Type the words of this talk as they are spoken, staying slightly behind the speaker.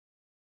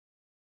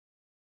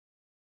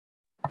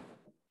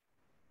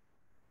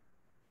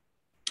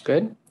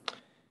Good.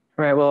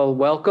 All right. Well,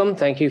 welcome.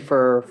 Thank you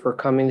for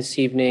coming this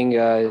evening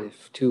to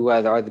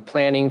the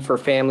Planning for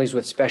Families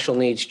with Special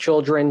Needs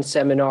Children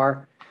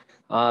seminar.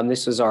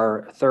 This is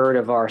our third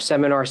of our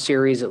seminar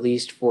series, at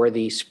least for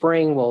the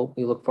spring. Well,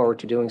 we look forward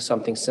to doing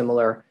something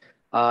similar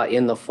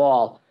in the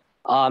fall.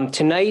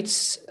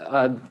 Tonight's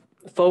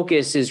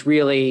focus is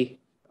really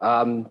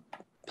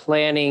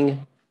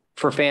planning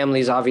for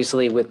families,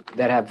 obviously,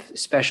 that have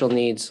special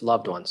needs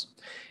loved ones.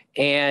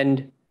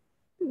 And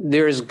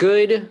there's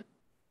good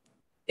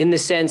in the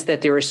sense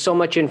that there is so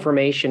much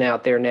information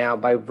out there now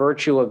by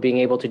virtue of being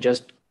able to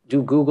just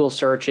do Google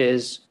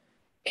searches.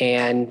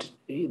 And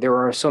there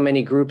are so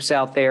many groups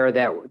out there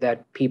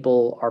that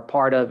people are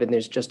part of, and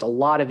there's just a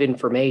lot of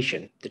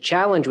information. The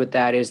challenge with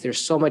that is there's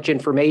so much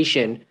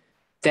information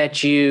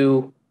that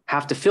you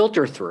have to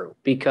filter through,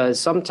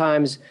 because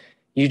sometimes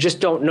you just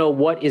don't know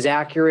what is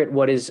accurate,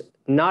 what is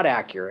not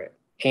accurate.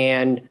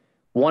 And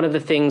one of the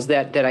things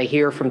that I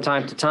hear from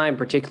time to time,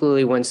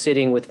 particularly when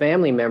sitting with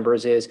family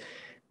members, is,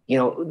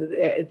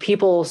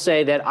 people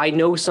say that I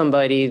know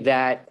somebody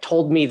that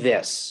told me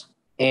this,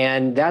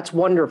 and that's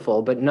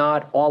wonderful, but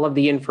not all of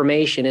the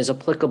information is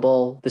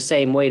applicable the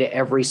same way to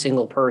every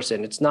single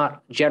person. It's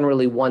not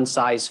generally one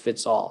size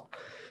fits all.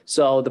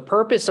 So the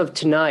purpose of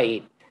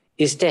tonight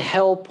is to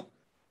help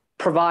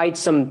provide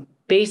some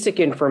basic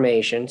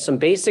information, some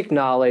basic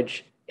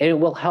knowledge, and it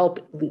will help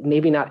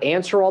maybe not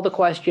answer all the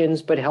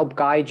questions, but help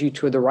guide you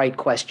to the right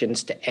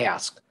questions to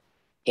ask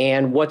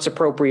and what's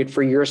appropriate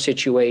for your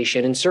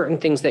situation, and certain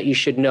things that you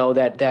should know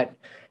that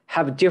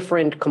have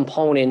different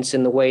components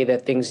in the way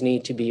that things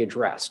need to be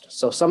addressed.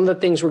 So some of the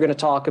things we're going to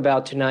talk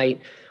about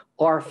tonight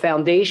are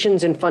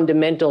foundations and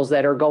fundamentals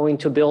that are going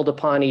to build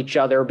upon each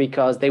other,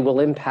 because they will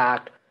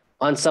impact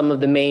on some of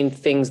the main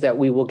things that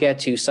we will get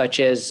to, such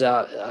as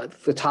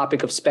the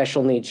topic of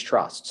special needs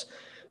trusts.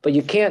 But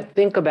you can't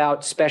think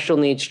about special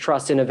needs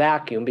trusts in a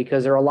vacuum,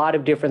 because there are a lot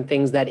of different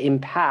things that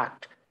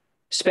impact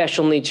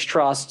special needs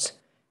trusts,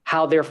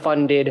 how they're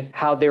funded,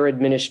 how they're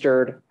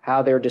administered,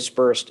 how they're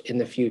dispersed in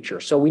the future.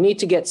 So we need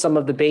to get some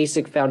of the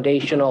basic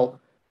foundational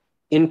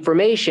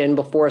information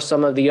before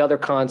some of the other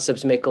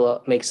concepts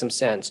make some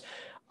sense.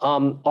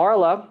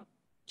 Arla,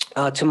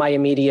 to my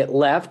immediate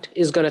left,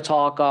 is going to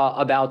talk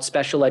about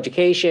special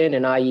education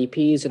and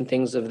IEPs and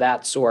things of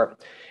that sort.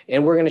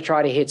 And we're going to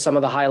try to hit some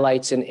of the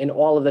highlights in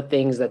all of the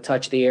things that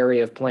touch the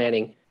area of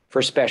planning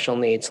for special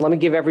needs. Let me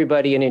give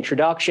everybody an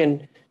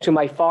introduction. To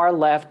my far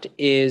left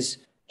is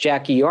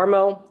Jackie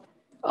Yarmo.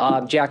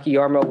 Jackie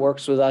Yarmo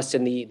works with us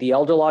in the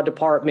elder law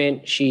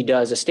department. She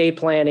does estate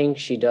planning.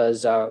 She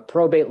does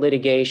probate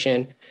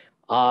litigation.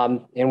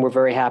 And we're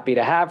very happy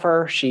to have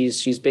her.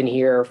 She's been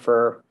here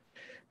for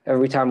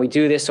every time we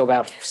do this, so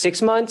about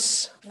 6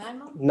 months. 9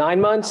 months.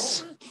 9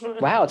 months.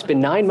 Wow, it's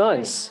been 9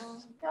 months.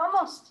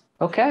 Almost.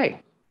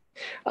 Okay.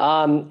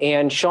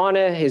 And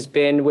Shauna has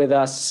been with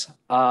us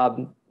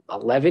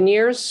 11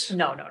 years?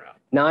 No.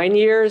 9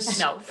 years?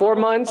 No. 4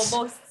 months?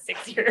 Almost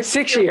 6 years.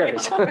 6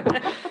 years.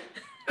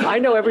 I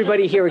know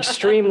everybody here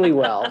extremely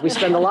well. We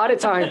spend a lot of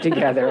time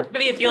together.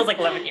 Maybe it feels like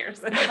 11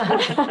 years.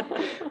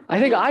 I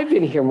think I've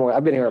been here more.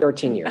 I've been here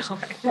 13 years.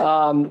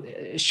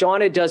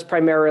 Shauna does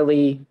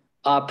primarily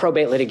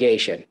probate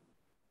litigation.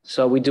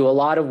 So we do a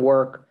lot of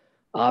work.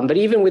 But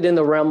even within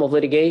the realm of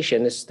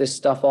litigation, this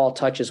stuff all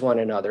touches one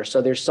another.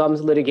 So there's some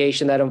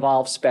litigation that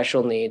involves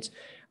special needs.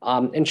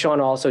 And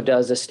Shauna also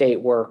does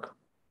estate work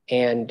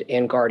and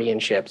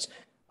guardianships.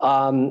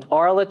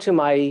 Arla, to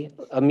my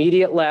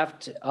immediate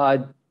left,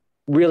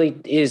 really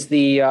is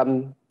the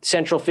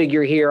central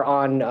figure here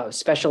on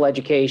special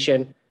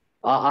education,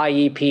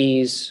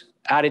 IEPs,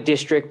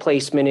 out-of-district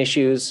placement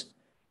issues,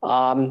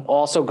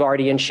 also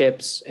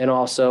guardianships, and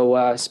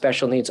also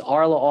special needs.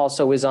 Arla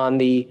also is on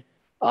the,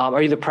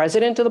 are you the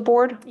president of the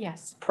board?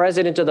 Yes.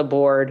 President of the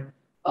board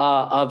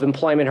of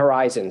Employment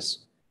Horizons,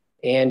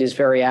 and is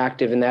very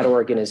active in that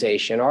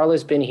organization.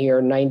 Arla's been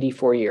here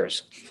 94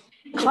 years.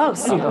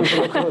 Close. Is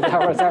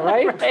that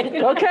right?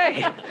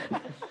 Okay.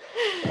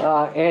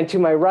 And to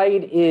my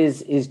right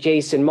is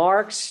Jason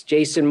Marks.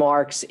 Jason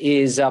Marks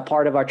is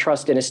part of our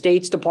Trust and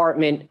Estates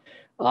department.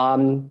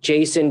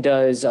 Jason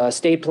does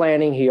estate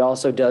planning. He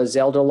also does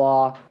elder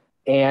law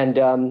and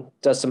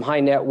does some high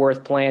net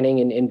worth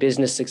planning and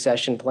business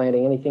succession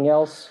planning. Anything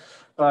else?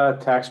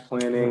 Tax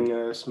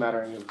planning,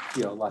 smattering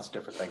of, lots of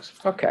different things.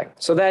 Okay,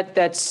 so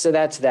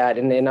that's that.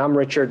 And I'm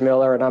Richard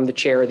Miller, and I'm the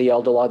chair of the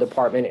elder law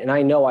department. And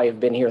I know I have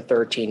been here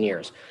 13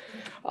 years.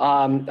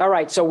 All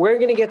right, so we're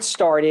going to get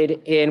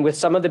started with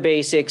some of the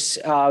basics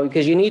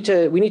because we need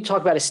to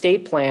talk about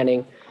estate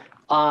planning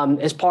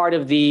as part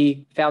of the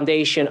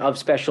foundation of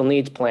special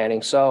needs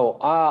planning. So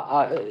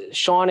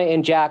Shauna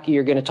and Jackie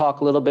are going to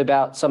talk a little bit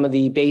about some of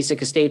the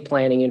basic estate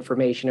planning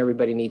information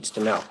everybody needs to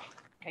know.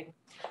 Okay.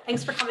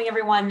 Thanks for coming,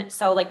 everyone.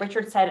 So like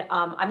Richard said,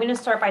 I'm going to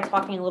start by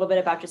talking a little bit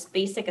about just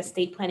basic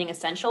estate planning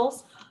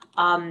essentials.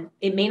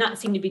 It may not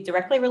seem to be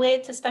directly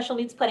related to special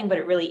needs planning, but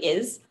it really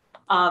is.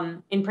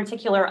 In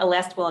particular, a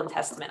last will and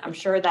testament. I'm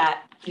sure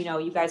that,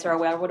 you guys are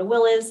aware of what a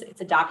will is. It's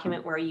a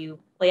document where you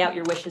lay out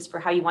your wishes for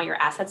how you want your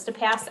assets to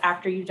pass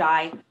after you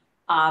die.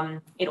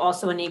 It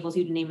also enables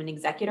you to name an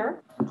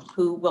executor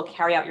who will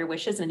carry out your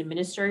wishes and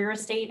administer your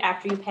estate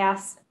after you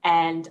pass.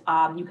 And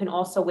you can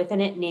also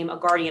within it name a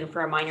guardian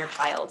for a minor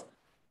child.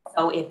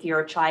 So if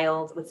your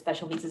child with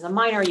special needs is a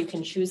minor, you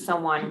can choose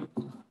someone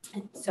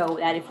so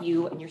that if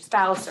you and your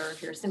spouse, or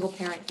if you're a single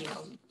parent,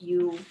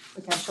 you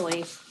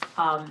potentially,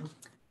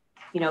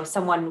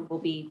 someone will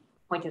be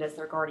appointed as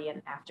their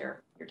guardian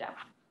after your death.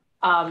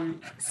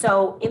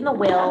 So in the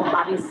will,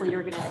 obviously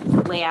you're going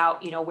to lay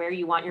out, where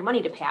you want your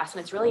money to pass.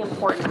 And it's really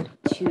important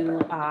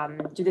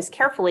to do this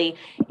carefully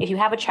if you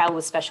have a child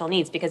with special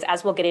needs, because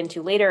as we'll get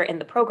into later in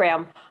the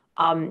program,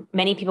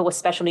 many people with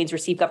special needs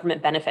receive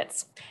government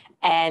benefits.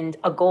 And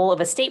a goal of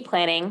estate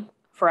planning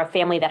for a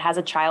family that has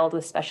a child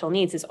with special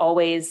needs is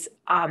always,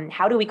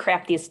 how do we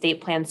craft the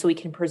estate plan so we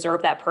can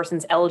preserve that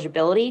person's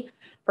eligibility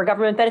for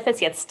government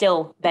benefits, yet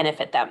still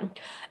benefit them?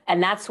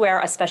 And that's where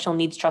a special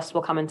needs trust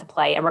will come into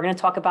play. And we're going to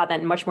talk about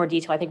that in much more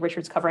detail. I think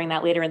Richard's covering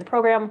that later in the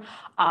program.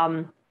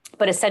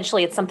 But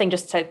essentially, it's something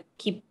just to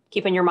keep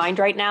in your mind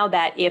right now,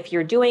 that if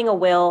you're doing a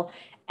will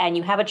and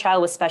you have a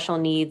child with special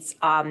needs,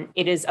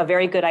 it is a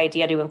very good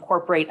idea to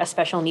incorporate a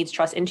special needs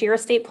trust into your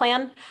estate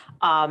plan,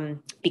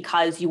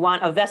 because you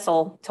want a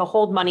vessel to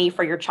hold money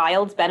for your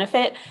child's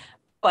benefit,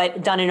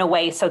 but done in a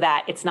way so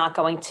that it's not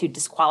going to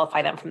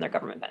disqualify them from their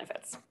government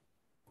benefits.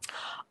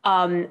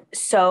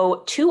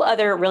 So two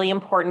other really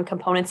important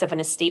components of an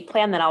estate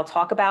plan that I'll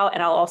talk about,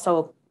 and I'll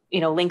also,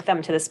 link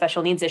them to the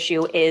special needs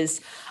issue, is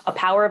a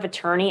power of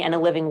attorney and a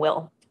living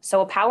will.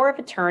 So a power of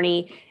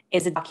attorney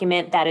is a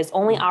document that is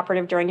only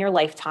operative during your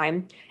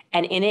lifetime.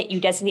 And in it, you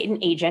designate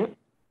an agent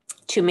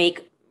to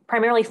make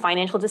primarily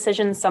financial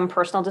decisions, some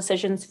personal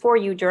decisions for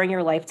you during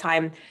your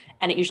lifetime.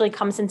 And it usually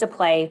comes into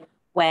play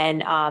when,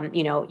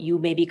 you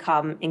may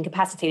become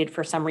incapacitated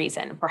for some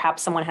reason.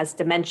 Perhaps someone has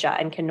dementia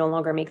and can no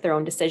longer make their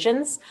own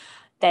decisions.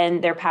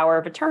 Then their power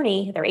of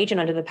attorney, their agent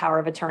under the power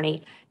of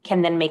attorney,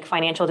 can then make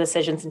financial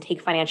decisions and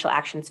take financial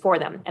actions for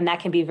them. And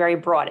that can be very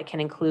broad. It can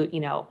include,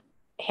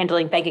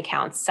 handling bank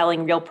accounts,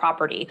 selling real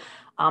property,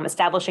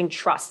 establishing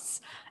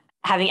trusts,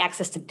 having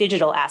access to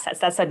digital assets.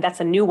 That's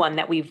a new one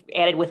that we've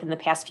added within the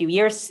past few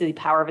years to the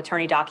power of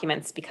attorney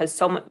documents, because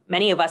so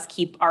many of us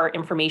keep our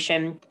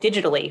information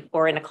digitally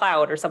or in a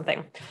cloud or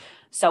something.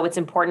 So it's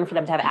important for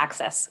them to have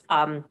access.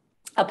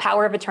 A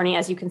power of attorney,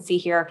 as you can see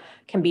here,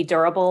 can be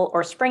durable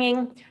or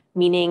springing,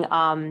 meaning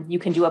you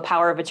can do a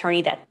power of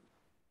attorney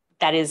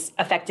that is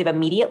effective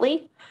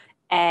immediately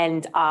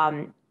and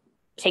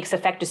takes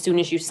effect as soon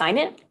as you sign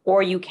it,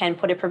 or you can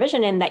put a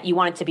provision in that you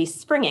want it to be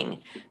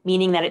springing,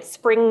 meaning that it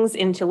springs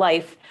into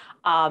life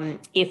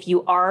if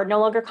you are no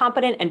longer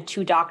competent and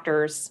two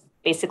doctors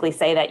basically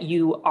say that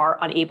you are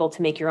unable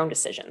to make your own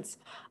decisions.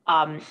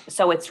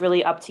 So it's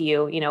really up to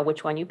you,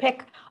 which one you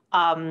pick.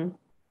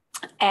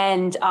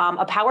 And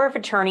a power of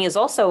attorney is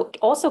also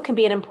can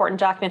be an important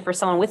document for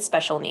someone with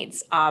special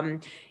needs.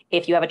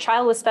 If you have a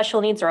child with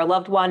special needs or a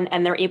loved one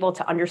and they're able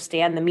to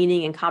understand the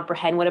meaning and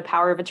comprehend what a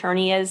power of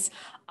attorney is,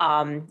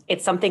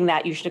 it's something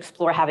that you should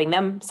explore having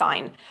them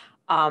sign,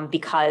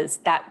 because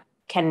that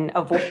can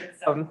avoid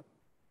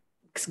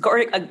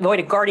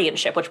a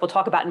guardianship, which we'll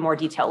talk about in more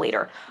detail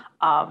later.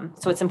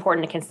 So it's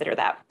important to consider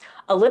that.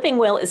 A living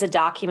will is a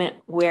document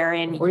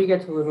wherein... Before you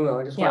get to the living will,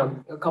 I just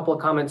want a couple of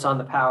comments on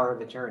the power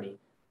of attorney.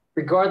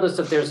 Regardless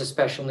if there's a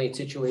special needs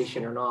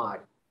situation or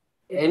not,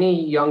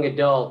 any young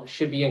adult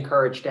should be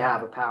encouraged to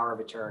have a power of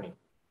attorney.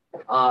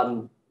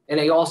 And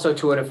they also,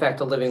 to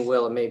affect a living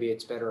will, and maybe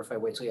it's better if I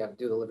wait till you have to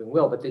do the living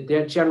will, but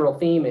the general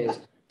theme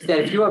is that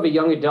if you have a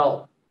young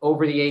adult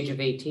over the age of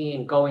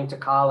 18 going to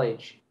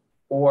college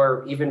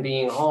or even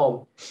being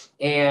home,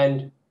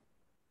 and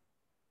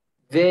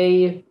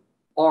they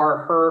are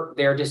hurt,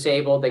 they're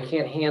disabled, they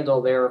can't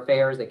handle their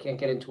affairs, they can't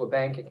get into a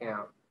bank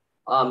account,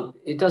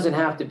 it doesn't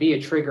have to be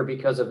a trigger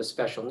because of a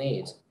special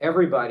needs.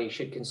 Everybody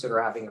should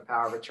consider having a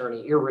power of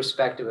attorney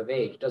irrespective of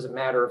age. It doesn't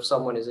matter if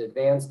someone is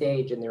advanced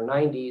age in their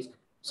 90s,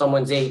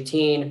 someone's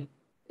 18,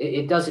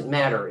 it doesn't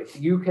matter.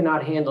 If you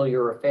cannot handle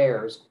your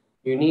affairs,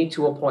 you need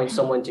to appoint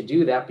someone to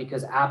do that,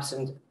 because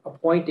absent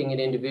appointing an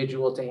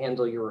individual to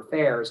handle your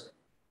affairs,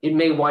 it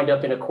may wind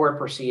up in a court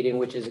proceeding,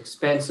 which is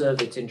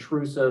expensive, it's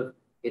intrusive,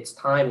 it's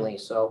timely.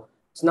 So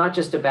it's not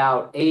just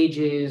about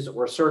ages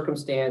or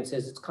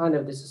circumstances. It's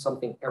this is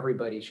something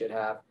everybody should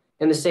have.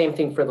 And the same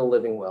thing for the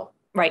living will.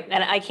 Right.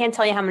 And I can't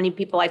tell you how many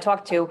people I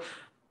talk to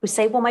who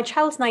say, well, my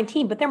child's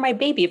 19, but they're my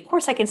baby. Of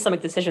course I can still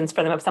make decisions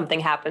for them if something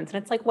happens.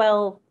 And it's like,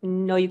 well,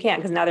 no, you can't,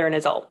 because now they're an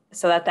adult.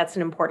 So that's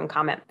an important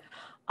comment.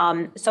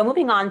 So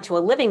moving on to a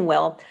living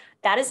will,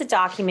 that is a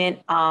document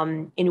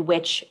in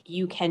which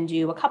you can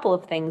do a couple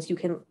of things. You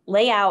can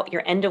lay out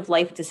your end of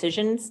life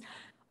decisions,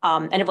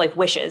 end of life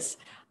wishes.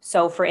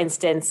 So for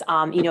instance,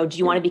 do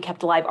you want to be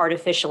kept alive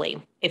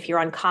artificially if you're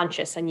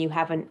unconscious and you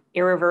have an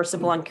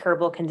irreversible,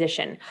 incurable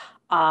condition?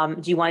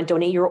 Do you want to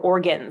donate your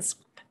organs?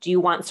 Do you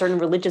want certain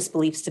religious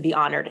beliefs to be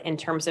honored in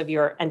terms of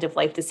your end of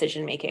life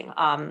decision making?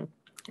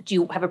 Do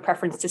you have a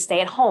preference to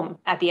stay at home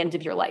at the end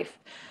of your life?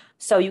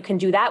 So you can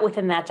do that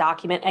within that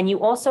document. And you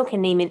also can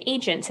name an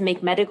agent to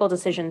make medical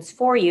decisions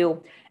for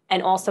you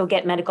and also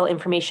get medical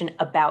information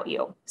about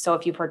you. So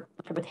if you've heard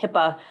with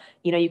HIPAA,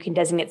 you can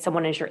designate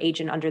someone as your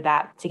agent under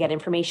that to get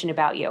information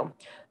about you.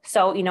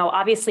 So,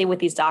 obviously with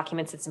these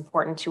documents, it's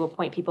important to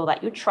appoint people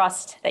that you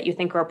trust, that you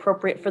think are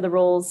appropriate for the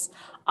roles.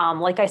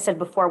 Like I said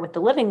before with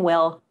the living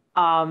will,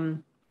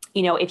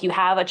 if you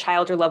have a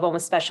child or loved one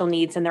with special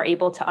needs and they're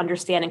able to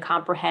understand and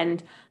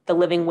comprehend the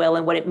living will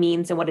and what it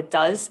means and what it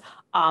does,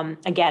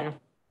 again,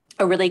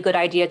 a really good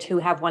idea to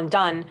have one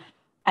done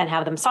and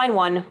have them sign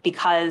one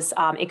because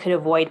it could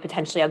avoid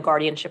potentially a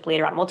guardianship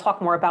later on. We'll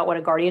talk more about what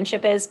a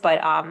guardianship is, but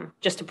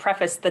just to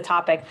preface the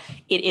topic,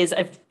 it is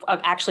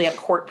actually a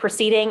court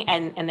proceeding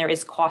and there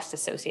is cost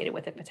associated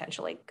with it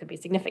potentially. It could be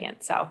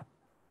significant. So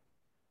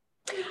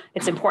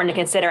it's important to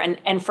consider.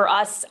 And for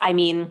us,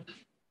 when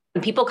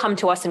people come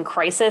to us in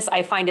crisis,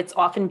 I find it's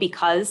often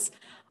because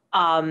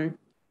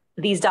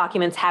these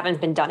documents haven't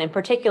been done, in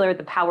particular,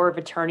 the power of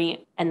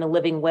attorney and the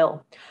living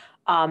will.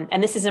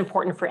 And this is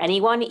important for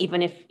anyone,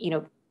 even if,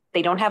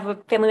 they don't have a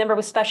family member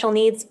with special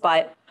needs,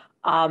 but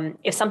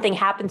if something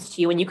happens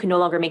to you and you can no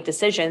longer make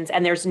decisions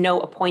and there's no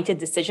appointed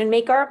decision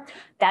maker,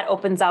 that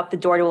opens up the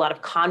door to a lot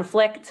of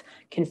conflict,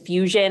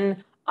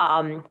 confusion,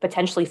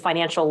 potentially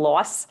financial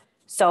loss.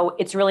 So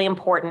it's really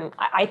important.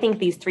 I think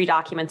these 3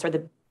 documents are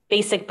the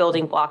basic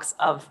building blocks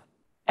of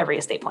every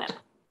estate plan.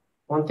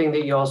 One thing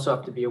that you also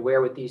have to be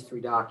aware with these 3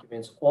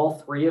 documents, all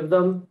 3 of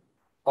them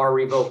are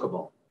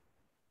revocable.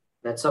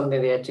 That's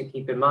something they have to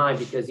keep in mind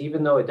because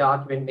even though a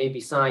document may be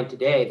signed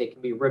today, they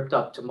can be ripped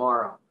up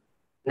tomorrow.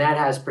 And that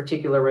has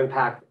particular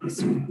impact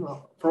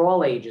for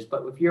all ages.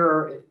 But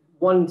if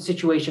one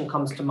situation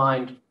comes to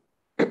mind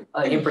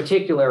in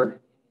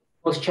particular,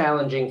 most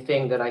challenging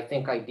thing that I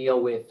think I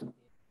deal with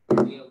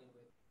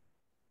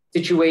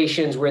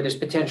situations where there's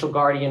potential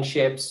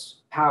guardianships,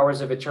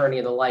 powers of attorney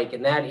and the like,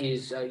 and that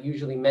is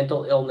usually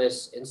mental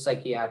illness and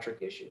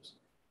psychiatric issues.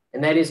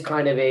 And that is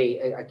kind of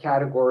a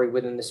category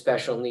within the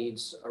special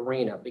needs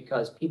arena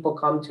because people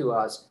come to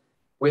us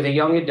with a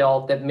young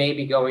adult that may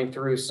be going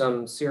through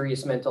some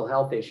serious mental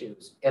health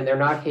issues and they're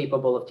not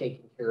capable of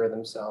taking care of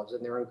themselves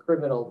and they're in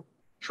criminal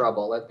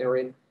trouble, that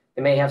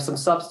they may have some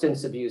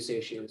substance abuse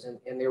issues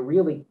and they're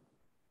really,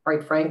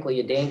 quite frankly,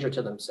 a danger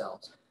to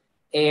themselves.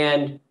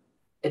 And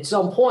at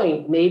some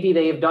point, maybe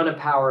they have done a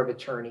power of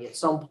attorney. At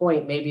some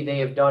point, maybe they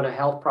have done a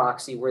health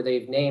proxy where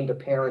they've named a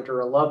parent or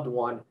a loved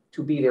one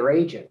to be their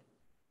agent.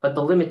 But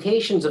the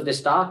limitations of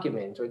this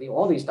document or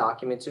all these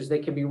documents is they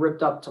can be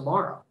ripped up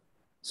tomorrow.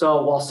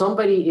 So while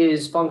somebody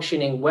is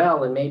functioning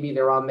well and maybe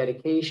they're on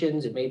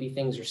medications and maybe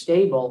things are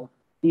stable,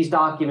 these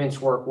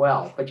documents work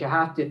well. But you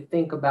have to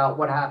think about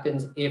what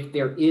happens if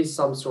there is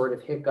some sort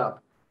of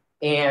hiccup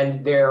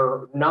and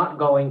they're not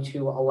going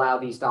to allow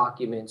these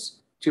documents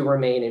to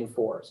remain in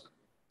force.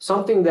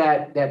 Something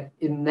that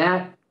in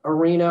that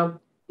arena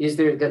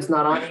that's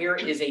not on here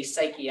is a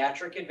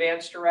psychiatric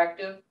advance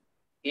directive.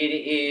 It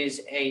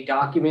is a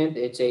document.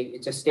 It's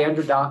a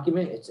standard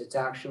document. It's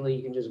actually,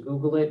 you can just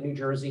Google it, New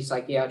Jersey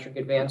Psychiatric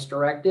Advance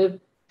Directive.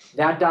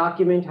 That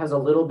document has a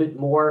little bit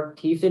more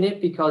teeth in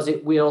it because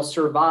it will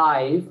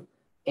survive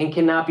and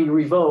cannot be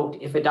revoked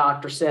if a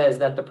doctor says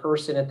that the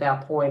person at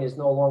that point is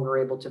no longer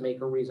able to make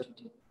a reason.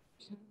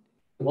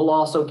 It will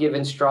also give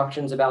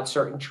instructions about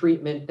certain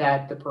treatment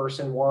that the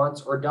person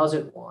wants or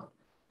doesn't want.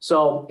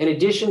 So in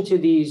addition to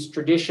these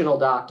traditional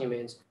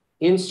documents,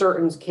 in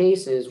certain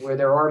cases where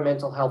there are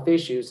mental health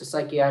issues, the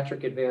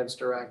Psychiatric Advance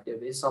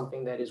Directive is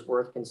something that is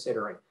worth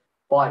considering.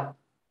 But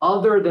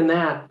other than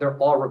that, they're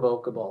all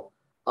revocable.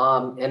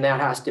 And that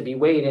has to be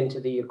weighed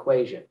into the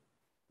equation.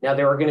 Now,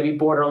 there are going to be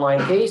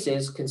borderline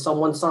cases. Can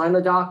someone sign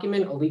the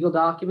document, a legal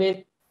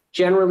document?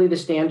 Generally, the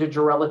standards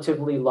are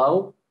relatively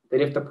low,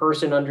 that if the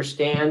person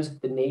understands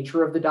the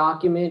nature of the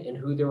document and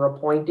who they're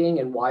appointing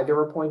and why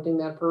they're appointing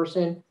that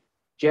person,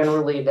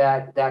 generally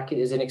that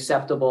is an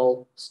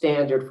acceptable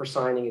standard for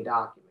signing a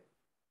document.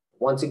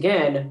 Once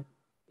again,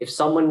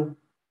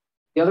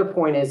 the other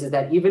point is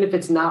that even if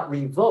it's not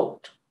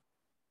revoked,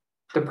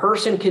 the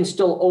person can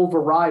still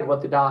override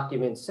what the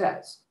document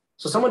says.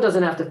 So someone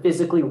doesn't have to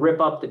physically rip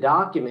up the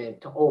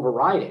document to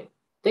override it.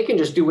 They can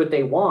just do what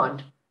they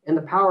want, and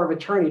the power of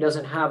attorney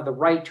doesn't have the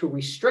right to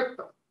restrict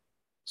them.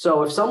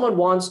 So if someone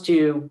wants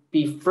to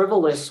be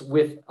frivolous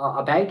with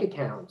a bank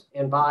account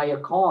and buy a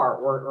car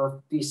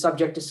or be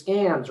subject to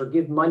scams or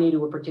give money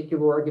to a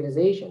particular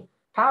organization,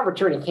 power of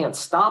attorney can't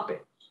stop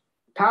it.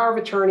 Power of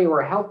attorney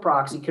or a health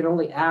proxy can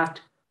only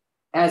act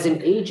as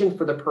an agent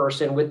for the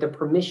person with the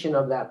permission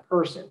of that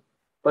person,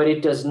 but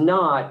it does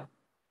not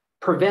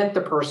prevent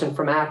the person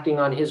from acting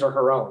on his or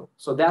her own.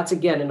 So that's,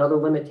 again, another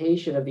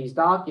limitation of these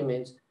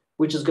documents,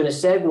 which is going to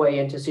segue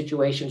into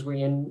situations where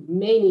you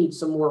may need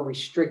some more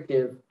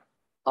restrictive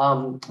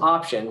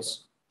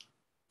options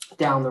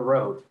down the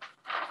road.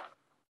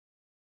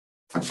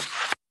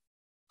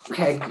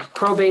 Okay,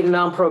 probate and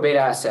non-probate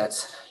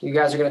assets. You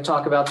guys are going to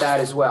talk about that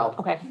as well.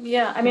 Okay.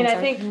 Yeah, I mean, I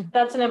Sorry. think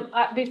that's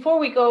before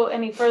we go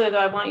any further though,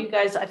 I want you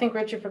guys, I think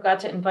Richard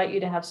forgot to invite you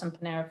to have some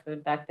Panera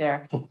food back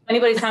there. If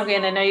anybody's hungry,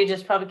 and I know you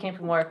just probably came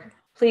from work,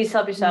 please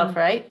help yourself,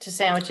 right, to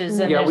sandwiches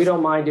and Yeah, we there's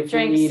don't mind if you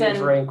drinks eat and and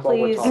drink while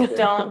we're please talking.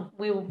 don't,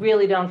 we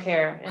really don't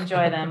care,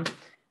 enjoy them.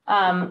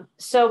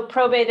 So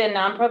probate and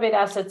non-probate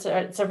assets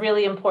it's a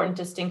really important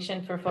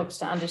distinction for folks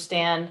to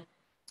understand.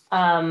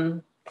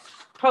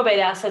 Probate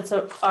assets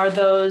are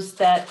those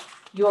that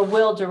your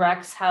will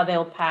directs how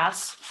they'll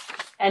pass.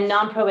 And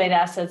non-probate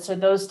assets are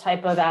those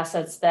type of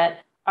assets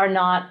that are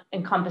not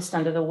encompassed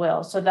under the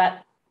will. So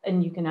that,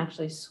 and you can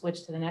actually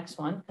switch to the next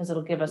one because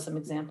it'll give us some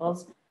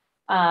examples.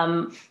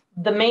 The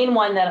main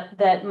one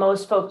that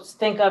most folks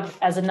think of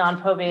as a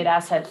non-probate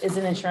asset is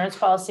an insurance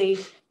policy.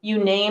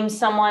 You name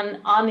someone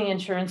on the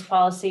insurance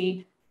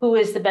policy who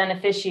is the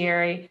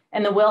beneficiary,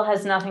 and the will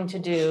has nothing to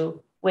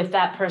do with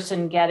that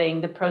person getting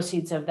the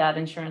proceeds of that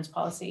insurance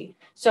policy.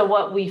 So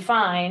what we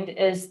find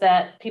is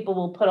that people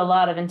will put a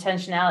lot of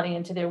intentionality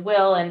into their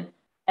will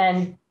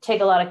and take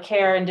a lot of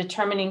care in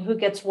determining who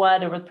gets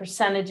what or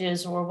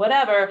percentages or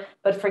whatever,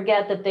 but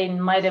forget that they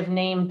might have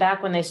named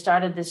back when they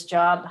started this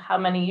job how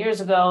many years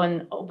ago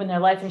and opened their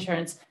life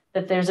insurance,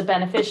 that there's a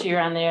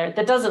beneficiary on there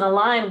that doesn't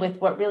align with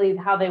what really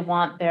how they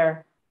want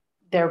their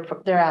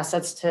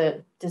assets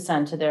to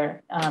descend to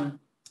their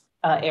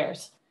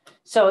heirs.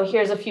 So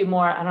here's a few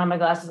more. I don't have my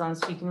glasses on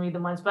so you can read the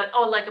ones, but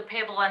like a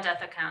payable on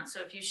death account. So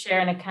if you share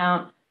an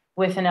account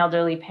with an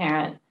elderly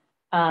parent,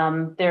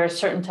 there are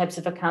certain types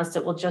of accounts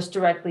that will just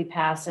directly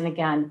pass and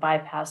again,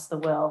 bypass the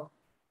will.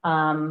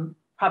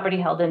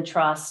 Property held in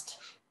trust.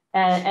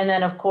 And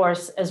then of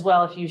course, as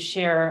well, if you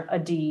share a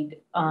deed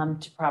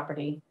to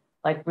property,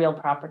 like real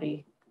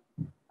property.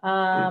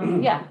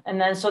 Yeah, and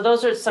then so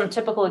those are some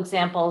typical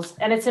examples.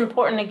 And it's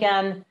important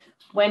again,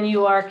 when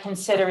you are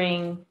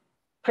considering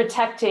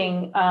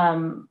protecting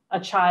a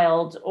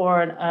child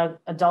or an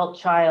adult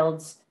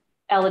child's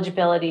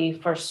eligibility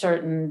for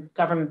certain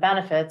government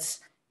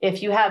benefits,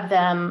 if you have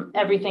them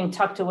everything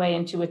tucked away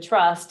into a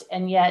trust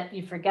and yet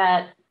you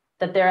forget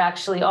that they're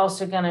actually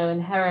also going to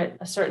inherit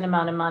a certain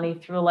amount of money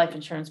through a life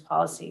insurance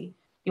policy,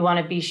 you want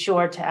to be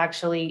sure to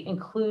actually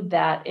include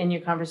that in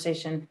your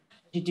conversation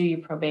as you do your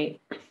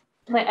probate,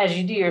 as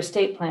you do your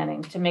estate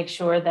planning, to make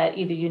sure that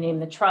either you name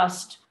the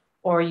trust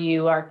or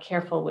you are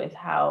careful with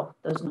how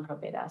those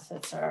non-probate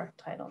assets are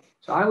titled.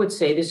 So I would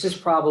say this is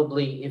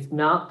probably, if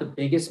not the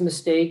biggest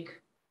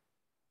mistake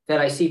that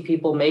I see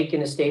people make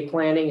in estate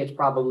planning, it's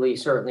probably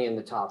certainly in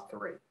the top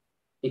 3.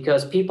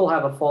 Because people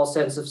have a false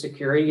sense of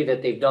security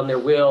that they've done their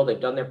will,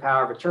 they've done their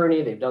power of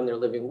attorney, they've done their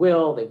living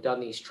will, they've done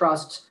these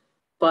trusts.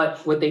 But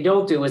what they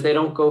don't do is they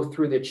don't go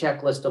through the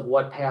checklist of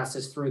what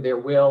passes through their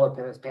will,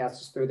 or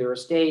passes through their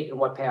estate, and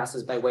what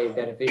passes by way of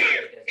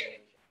beneficiary designation.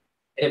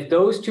 If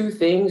those two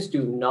things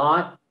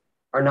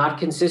are not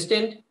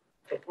consistent,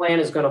 the plan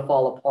is going to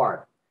fall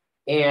apart.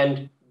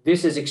 And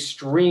this is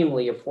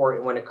extremely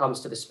important when it comes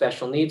to the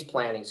special needs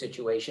planning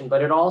situation,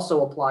 but it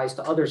also applies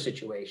to other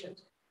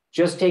situations.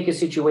 Just take a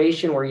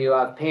situation where you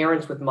have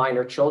parents with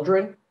minor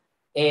children,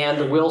 and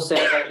the will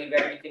says I leave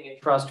everything in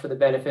trust for the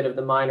benefit of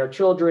the minor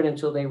children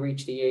until they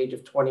reach the age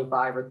of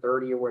 25 or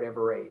 30 or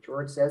whatever age.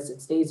 Or it says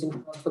it stays in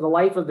trust for the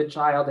life of the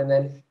child and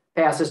then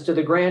passes to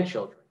the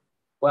grandchildren.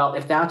 Well,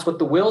 if that's what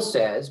the will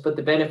says, but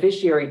the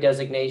beneficiary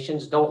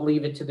designations don't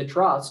leave it to the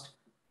trust,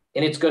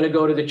 and it's going to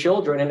go to the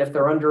children, and if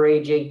they're under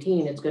age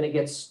 18, it's going to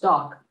get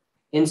stuck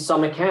in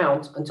some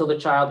account until the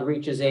child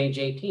reaches age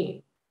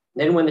 18.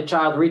 Then when the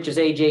child reaches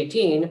age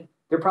 18,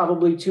 they're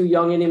probably too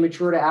young and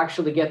immature to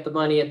actually get the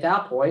money at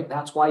that point.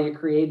 That's why you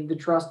created the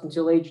trust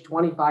until age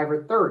 25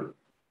 or 30.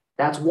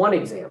 That's one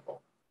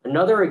example.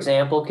 Another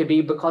example could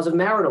be because of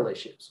marital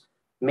issues.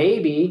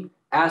 Maybe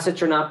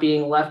assets are not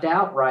being left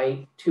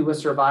outright to a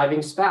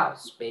surviving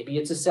spouse. Maybe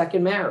it's a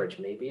second marriage.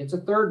 Maybe it's a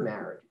third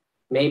marriage.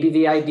 Maybe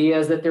the idea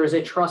is that there's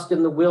a trust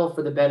in the will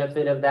for the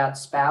benefit of that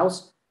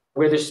spouse,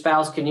 where the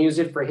spouse can use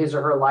it for his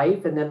or her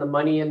life, and then the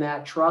money in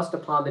that trust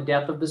upon the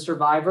death of the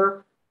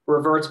survivor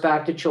reverts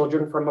back to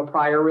children from a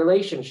prior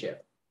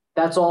relationship.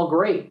 That's all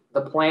great.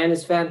 The plan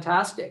is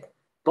fantastic.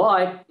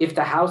 But if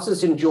the house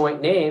is in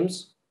joint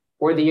names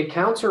or the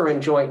accounts are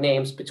in joint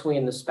names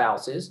between the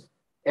spouses,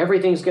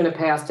 everything's going to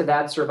pass to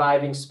that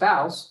surviving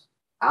spouse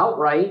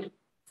outright,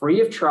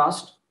 free of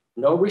trust,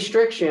 no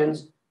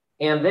restrictions,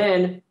 and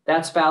then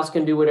that spouse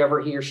can do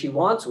whatever he or she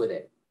wants with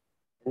it.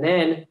 And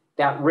then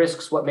that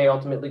risks what may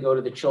ultimately go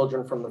to the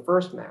children from the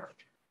first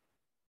marriage.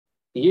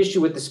 The issue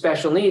with the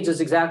special needs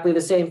is exactly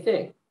the same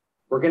thing.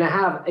 We're going to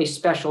have a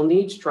special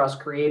needs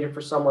trust created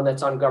for someone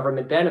that's on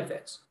government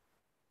benefits.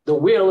 The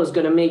will is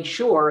going to make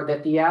sure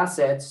that the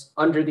assets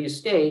under the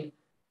estate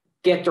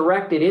get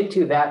directed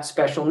into that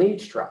special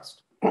needs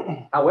trust.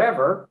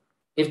 However,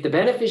 if the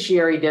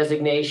beneficiary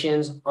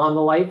designations on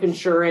the life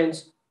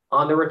insurance,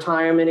 on the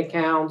retirement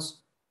accounts,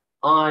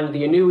 on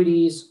the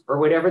annuities, or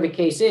whatever the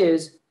case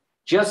is,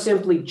 just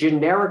simply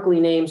generically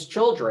names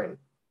children,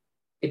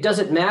 It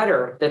doesn't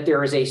matter that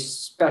there is a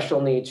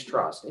special needs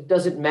trust. It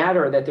doesn't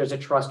matter that there's a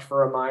trust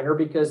for a minor,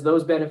 because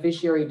those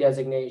beneficiary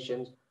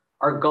designations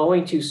are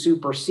going to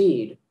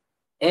supersede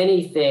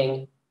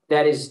anything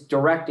that is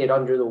directed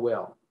under the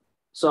will.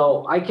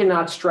 So I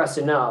cannot stress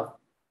enough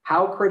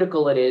how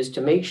critical it is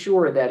to make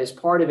sure that as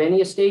part of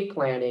any estate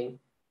planning,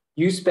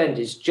 you spend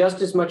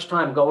just as much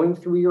time going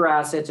through your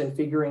assets and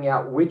figuring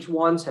out which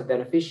ones have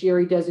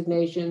beneficiary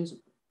designations,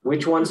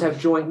 which ones have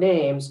joint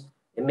names,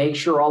 and make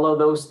sure all of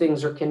those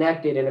things are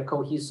connected in a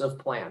cohesive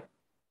plan.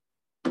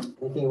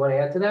 Anything you want to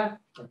add to that?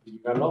 You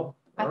got it all?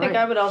 I think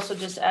I would also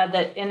just add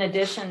that in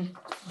addition,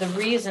 the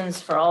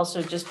reasons for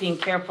also just being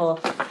careful,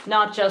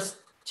 not just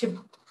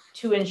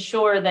to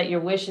ensure that your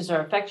wishes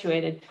are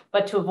effectuated,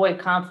 but to avoid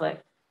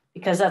conflict,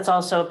 because that's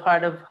also a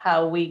part of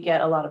how we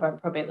get a lot of our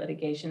probate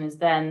litigation is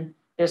then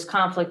there's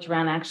conflict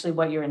around actually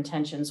what your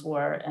intentions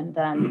were, and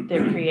then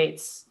there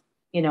creates,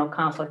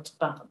 conflict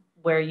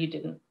where you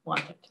didn't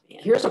want it to be.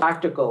 Here's a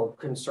practical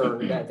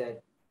concern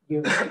that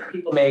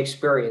people may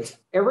experience.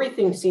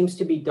 Everything seems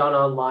to be done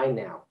online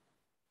now.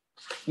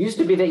 Used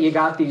to be that you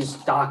got these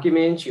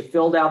documents, you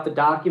filled out the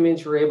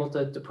documents, you're able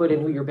to put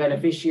in who your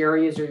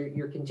beneficiary is or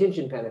your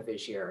contingent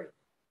beneficiary.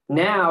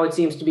 Now it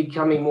seems to be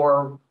becoming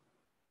more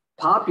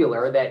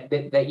popular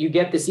that you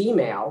get this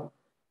email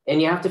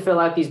and you have to fill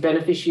out these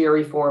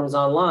beneficiary forms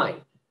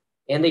online.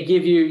 And they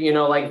give you,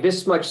 like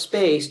this much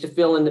space to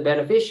fill in the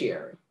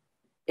beneficiary.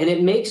 And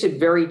it makes it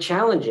very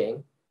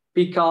challenging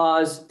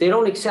because they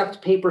don't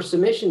accept paper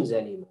submissions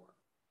anymore.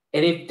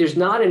 And if there's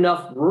not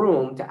enough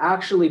room to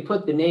actually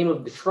put the name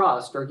of the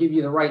trust or give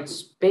you the right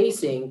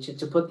spacing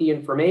to put the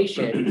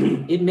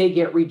information, it may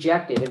get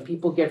rejected and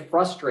people get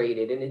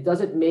frustrated, and it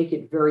doesn't make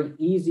it very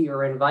easy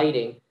or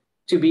inviting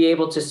to be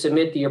able to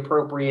submit the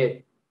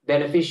appropriate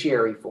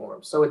beneficiary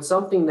form. So it's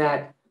something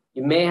that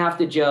you may have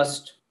to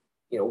just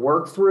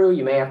work through.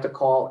 You may have to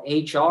call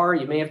HR,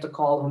 you may have to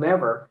call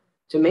whomever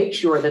to make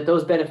sure that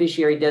those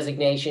beneficiary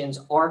designations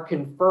are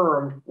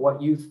confirmed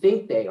what you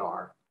think they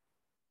are.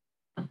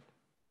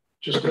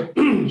 Just to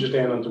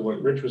add on to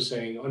what Rich was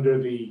saying, under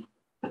the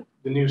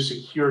new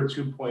Secure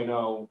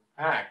 2.0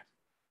 Act,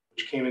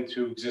 which came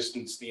into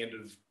existence the end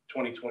of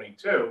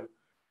 2022,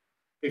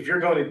 if you're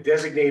going to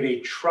designate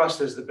a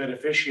trust as the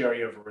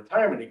beneficiary of a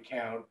retirement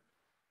account,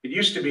 it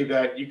used to be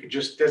that you could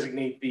just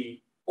designate the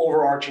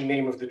overarching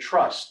name of the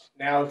trust.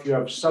 Now, if you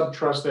have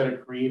sub-trusts that are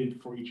created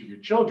for each of your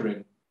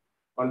children,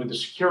 under the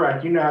Secure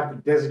Act, you now have to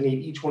designate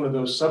each one of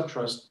those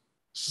sub-trusts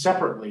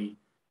separately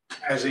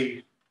as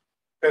a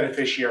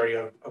beneficiary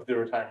of the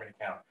retirement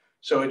account.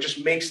 So it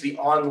just makes the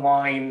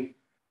online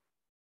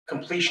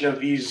completion of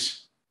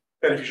these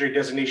beneficiary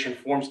designation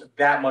forms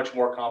that much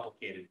more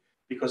complicated,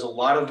 because a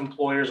lot of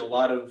employers, a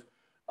lot of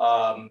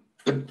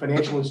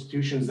financial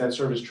institutions that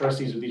serve as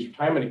trustees of these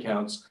retirement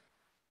accounts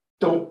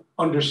don't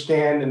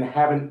understand and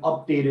haven't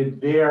updated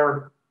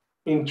their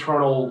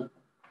internal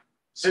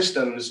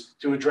systems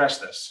to address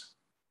this.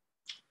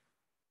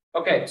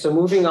 Okay, so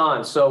moving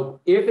on. So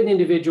if an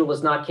individual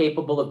is not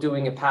capable of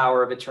doing a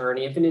power of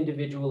attorney, if an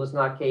individual is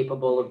not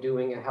capable of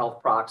doing a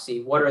health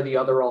proxy, what are the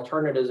other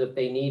alternatives if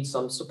they need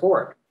some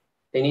support?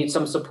 They need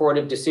some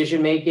supportive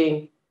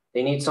decision-making.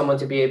 They need someone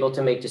to be able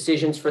to make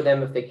decisions for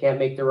them if they can't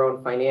make their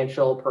own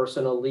financial,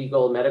 personal,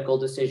 legal, medical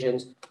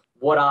decisions.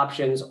 What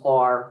options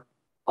are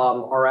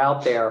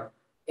out there?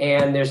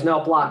 And there's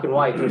no black and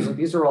white.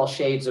 These are all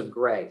shades of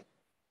gray.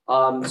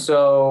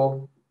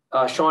 So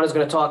Sean is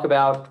going to talk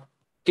about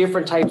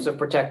different types of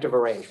protective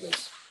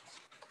arrangements.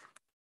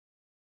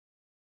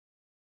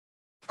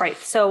 Right,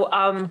 so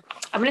I'm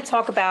going to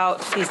talk about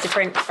these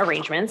different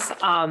arrangements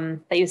that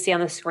you see on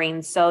the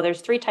screen. So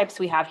there's three types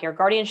we have here: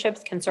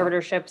 guardianships,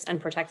 conservatorships, and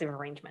protective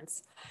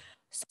arrangements.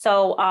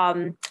 So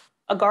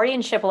a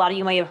guardianship, a lot of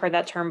you may have heard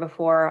that term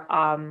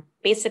before.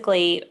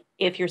 Basically,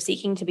 if you're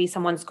seeking to be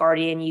someone's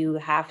guardian, you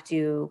have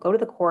to go to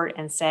the court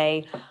and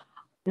say,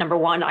 number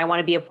one, I want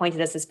to be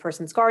appointed as this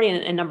person's guardian.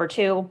 And number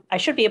two, I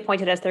should be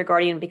appointed as their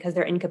guardian because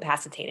they're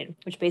incapacitated,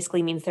 which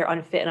basically means they're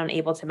unfit and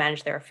unable to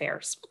manage their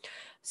affairs.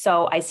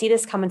 So I see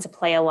this come into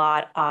play a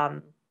lot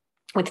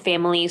with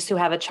families who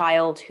have a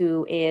child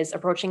who is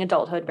approaching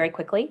adulthood very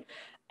quickly.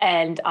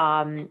 And,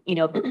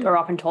 are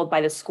often told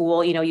by the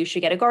school, you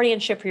should get a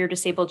guardianship for your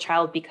disabled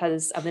child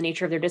because of the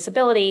nature of their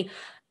disability.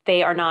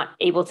 They are not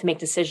able to make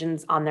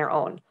decisions on their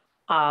own.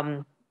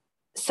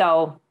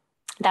 So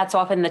that's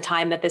often the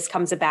time that this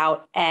comes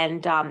about.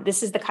 And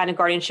this is the kind of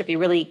guardianship you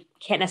really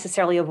can't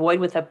necessarily avoid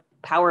with a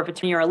power of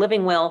attorney or a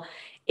living will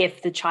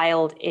if the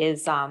child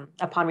is,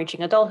 upon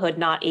reaching adulthood,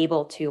 not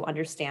able to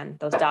understand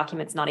those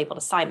documents, not able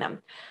to sign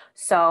them.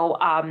 So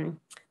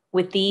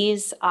with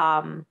these,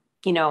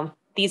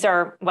 these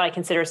are what I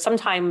consider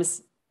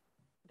sometimes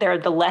they're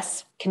the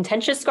less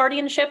contentious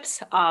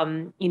guardianships.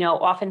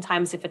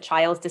 Oftentimes if a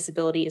child's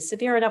disability is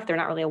severe enough, they're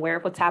not really aware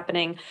of what's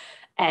happening.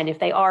 And if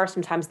they are,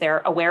 sometimes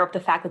they're aware of the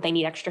fact that they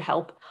need extra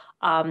help.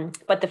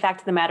 But the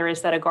fact of the matter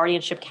is that a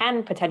guardianship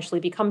can potentially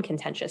become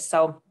contentious.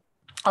 So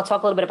I'll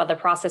talk a little bit about the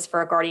process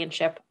for a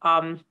guardianship.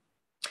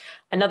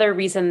 Another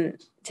reason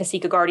to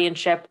seek a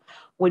guardianship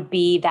would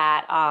be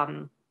that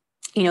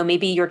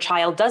maybe your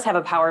child does have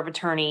a power of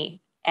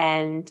attorney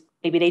and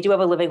maybe they do have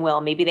a living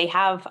will, maybe they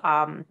have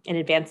an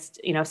advanced,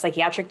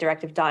 psychiatric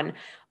directive done,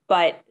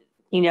 but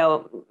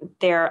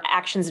their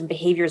actions and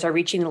behaviors are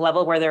reaching the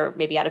level where they're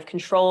maybe out of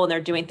control and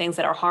they're doing things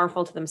that are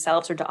harmful to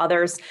themselves or to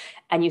others.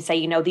 And you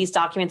say, these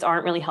documents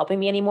aren't really helping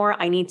me anymore.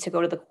 I need to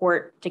go to the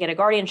court to get a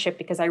guardianship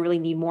because I really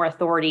need more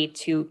authority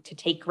to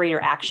take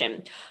greater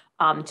action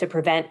to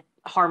prevent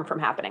harm from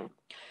happening.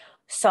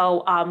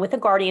 So with a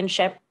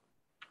guardianship,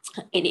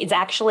 it is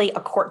actually a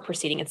court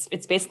proceeding.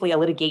 It's basically a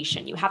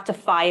litigation. You have to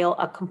file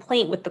a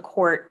complaint with the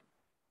court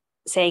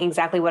saying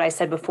exactly what I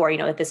said before,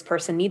 that this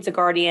person needs a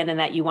guardian and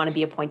that you want to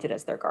be appointed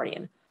as their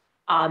guardian.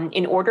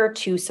 In order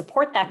to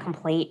support that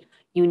complaint,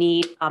 you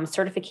need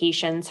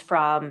certifications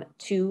from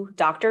 2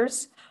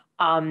 doctors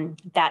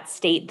that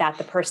state that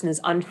the person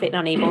is unfit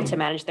and unable to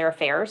manage their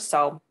affairs.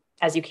 So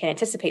as you can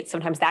anticipate,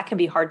 sometimes that can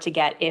be hard to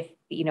get if,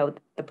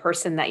 the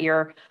person that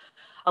you're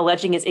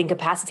alleging is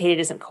incapacitated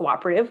isn't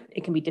cooperative.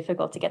 It can be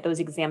difficult to get those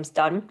exams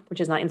done, which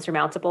is not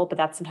insurmountable, but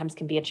that sometimes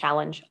can be a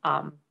challenge.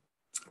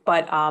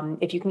 But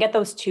if you can get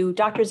those 2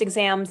 doctor's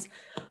exams,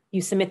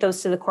 you submit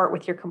those to the court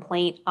with your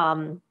complaint.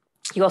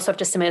 You also have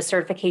to submit a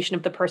certification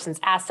of the person's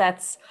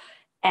assets.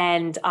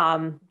 And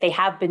they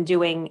have been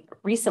doing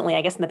recently,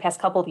 I guess in the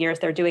past couple of years,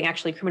 they're doing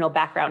actually criminal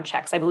background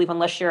checks. I believe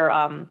unless you're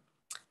a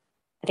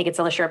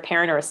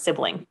parent or a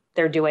sibling,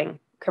 they're doing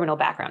criminal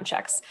background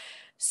checks.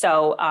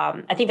 So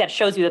I think that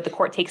shows you that the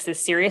court takes this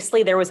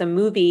seriously. There was a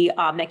movie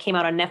that came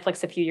out on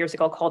Netflix a few years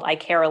ago called I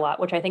Care a Lot,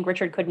 which I think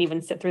Richard couldn't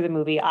even sit through the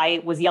movie.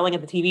 I was yelling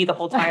at the TV the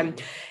whole time.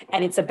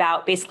 And it's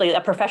about basically a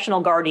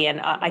professional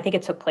guardian. I think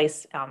it took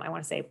place, I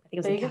want to say,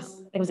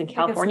 it was in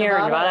California or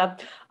Nevada,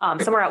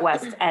 somewhere out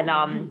west. And,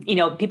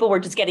 people were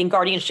just getting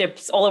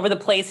guardianships all over the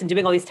place and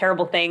doing all these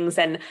terrible things.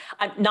 And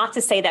not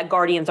to say that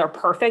guardians are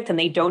perfect and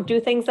they don't do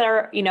things that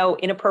are,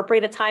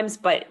 inappropriate at times,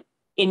 but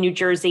in New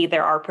Jersey,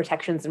 there are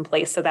protections in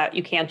place so that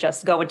you can't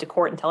just go into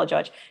court and tell a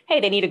judge, hey,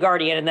 they need a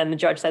guardian. And then the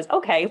judge says,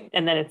 okay.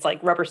 And then it's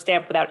like rubber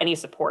stamp without any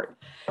support.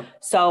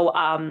 So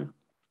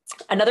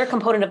another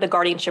component of the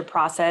guardianship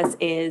process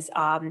is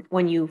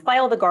when you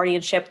file the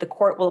guardianship, the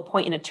court will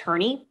appoint an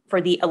attorney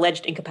for the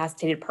alleged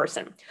incapacitated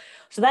person.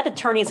 So that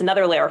attorney is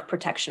another layer of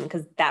protection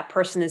because that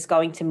person is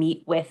going to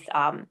meet with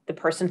the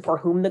person for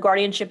whom the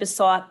guardianship is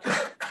sought,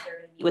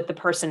 with the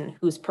person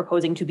who's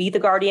proposing to be the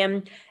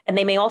guardian. And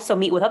they may also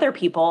meet with other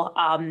people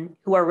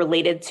who are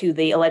related to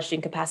the alleged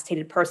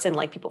incapacitated person,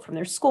 like people from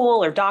their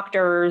school or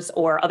doctors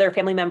or other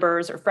family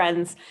members or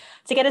friends,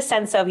 to get a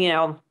sense of,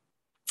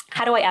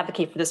 how do I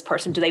advocate for this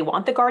person? Do they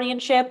want the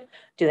guardianship?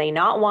 Do they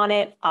not want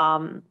it?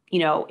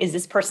 Is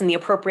this person the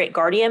appropriate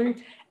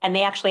guardian? And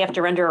they actually have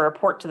to render a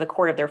report to the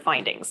court of their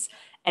findings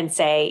and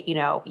say,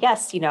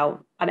 yes,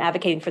 I'm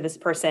advocating for this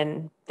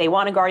person. They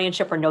want a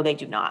guardianship, or no, they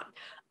do not.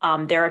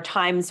 There are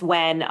times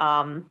when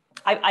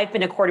I've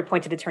been a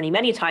court-appointed attorney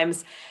many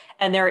times,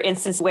 and there are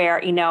instances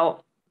where,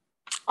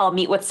 I'll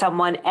meet with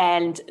someone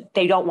and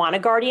they don't want a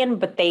guardian,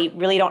 but they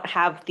really don't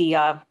have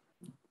the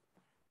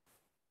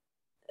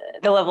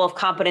level of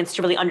competence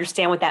to really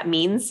understand what that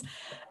means.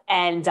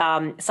 And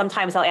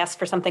sometimes I'll ask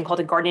for something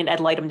called a guardian ad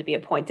litem to be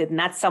appointed, and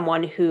that's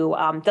someone who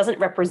doesn't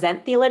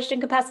represent the alleged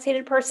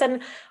incapacitated person,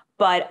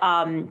 but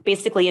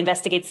basically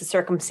investigates the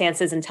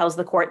circumstances and tells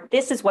the court,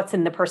 this is what's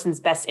in the person's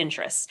best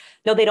interests.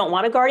 No, they don't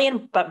want a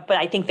guardian, but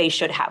I think they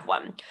should have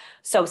one.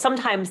 So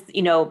sometimes,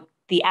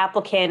 the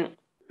applicant,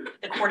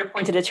 the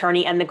court-appointed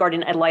attorney, and the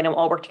guardian ad litem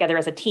all work together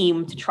as a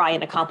team to try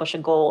and accomplish a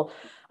goal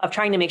of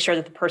trying to make sure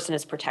that the person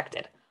is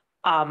protected.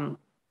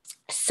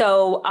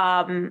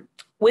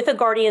 With a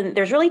guardian,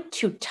 there's really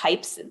 2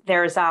 types.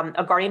 There's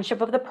a guardianship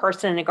of the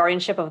person and a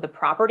guardianship of the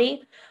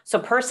property. So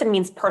person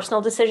means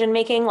personal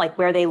decision-making, like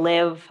where they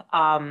live,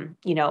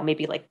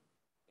 maybe like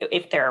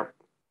if they're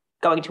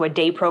going to a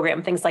day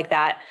program, things like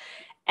that.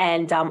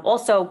 And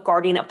also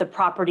guardian of the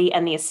property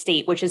and the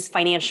estate, which is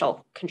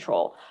financial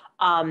control.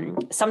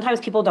 Sometimes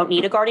people don't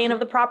need a guardian of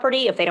the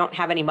property if they don't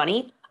have any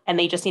money and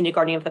they just need a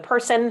guardian of the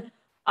person.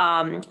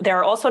 There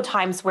are also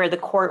times where the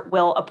court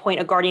will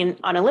appoint a guardian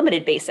on a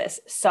limited basis.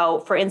 So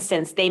for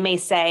instance, they may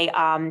say,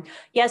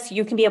 yes,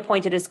 you can be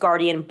appointed as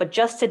guardian, but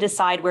just to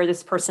decide where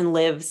this person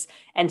lives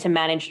and to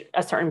manage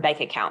a certain bank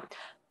account.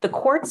 The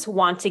courts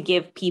want to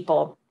give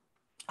people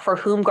for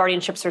whom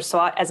guardianships are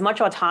sought as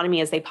much autonomy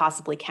as they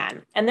possibly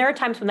can. And there are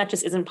times when that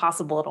just isn't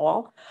possible at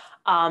all.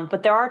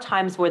 But there are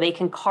times where they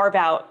can carve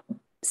out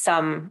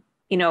some,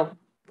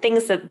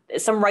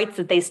 some rights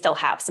that they still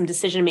have, some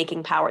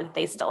decision-making power that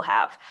they still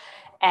have.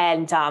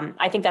 And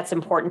I think that's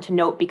important to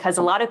note because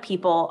a lot of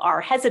people are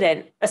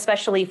hesitant,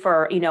 especially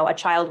for, a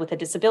child with a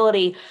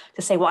disability,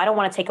 to say, well, I don't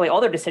want to take away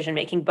all their decision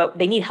making, but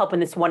they need help in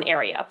this one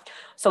area.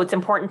 So it's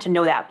important to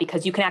know that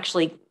because you can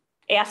actually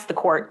ask the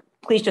court,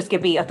 please just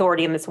give me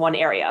authority in this one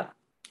area.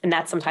 And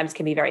that sometimes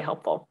can be very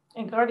helpful.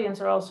 And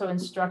guardians are also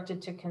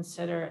instructed to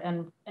consider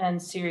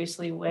and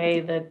seriously weigh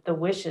the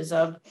wishes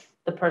of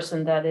the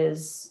person that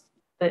is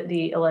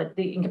the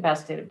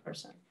incapacitated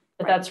person.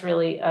 But that's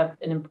really an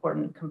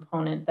important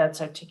component that's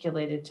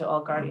articulated to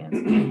all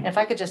guardians. If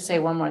I could just say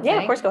one more thing.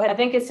 Yeah, of course, go I ahead.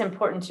 think it's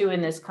important too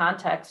in this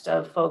context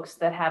of folks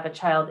that have a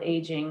child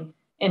aging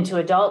into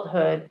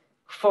adulthood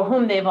for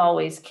whom they've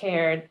always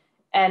cared,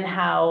 and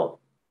how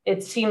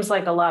it seems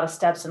like a lot of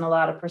steps and a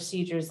lot of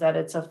procedures that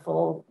it's a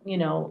full,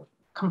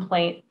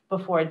 complaint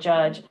before a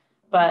judge.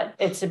 But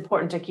it's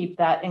important to keep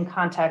that in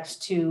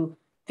context to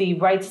the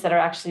rights that are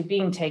actually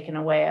being taken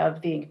away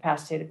of the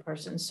incapacitated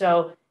person.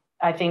 So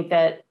I think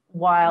that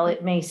while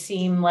it may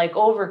seem like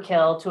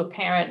overkill to a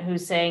parent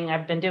who's saying,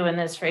 I've been doing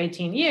this for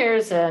 18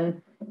 years,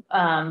 and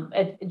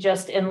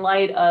just in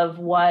light of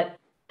what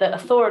the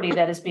authority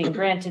that is being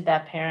granted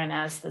that parent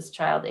as this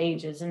child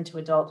ages into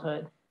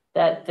adulthood,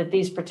 that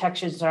these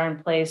protections are in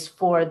place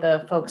for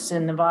the folks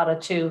in Nevada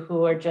too,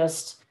 who are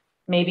just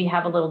maybe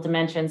have a little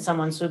dementia and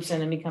someone swoops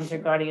in and becomes their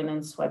guardian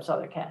and swipes all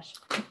their cash.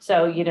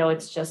 So,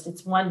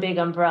 it's one big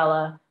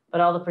umbrella,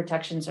 but all the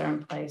protections are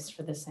in place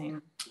for the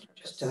same.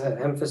 Just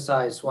to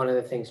emphasize one of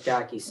the things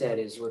Jackie said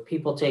is what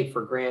people take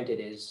for granted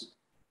is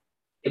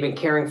they've been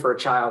caring for a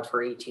child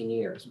for 18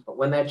 years. But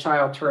when that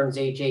child turns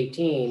age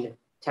 18,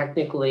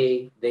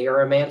 technically they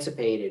are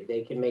emancipated.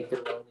 They can make their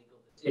own legal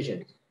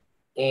decisions.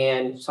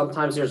 And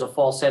sometimes there's a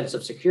false sense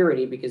of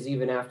security because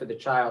even after the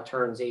child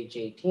turns age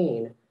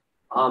 18,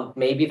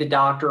 maybe the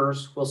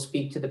doctors will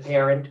speak to the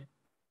parent.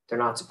 They're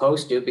not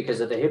supposed to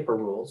because of the HIPAA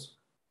rules.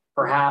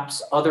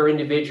 Perhaps other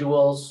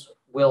individuals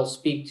will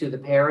speak to the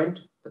parent,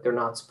 but they're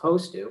not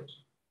supposed to,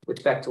 with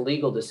respect to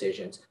legal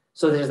decisions.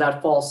 So there's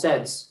that false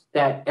sense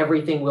that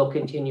everything will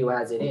continue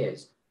as it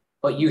is,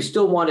 but you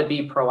still want to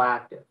be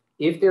proactive.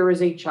 If there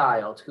is a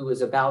child who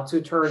is about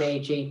to turn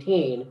age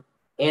 18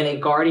 and a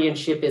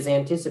guardianship is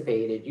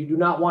anticipated, you do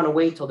not want to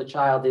wait till the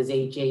child is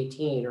age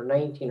 18 or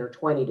 19 or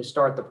 20 to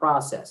start the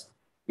process.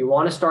 You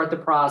want to start the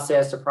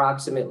process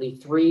approximately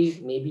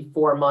 3, maybe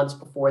 4 months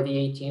before the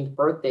 18th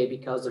birthday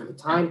because of the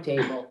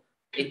timetable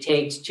it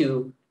takes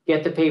to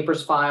get the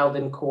papers filed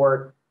in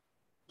court,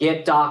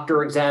 get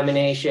doctor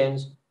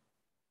examinations,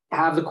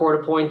 have the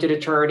court-appointed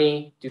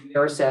attorney do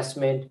their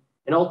assessment,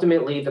 and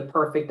ultimately the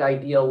perfect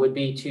ideal would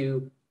be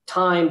to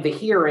time the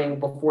hearing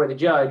before the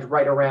judge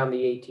right around the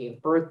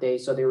 18th birthday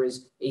so there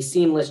is a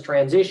seamless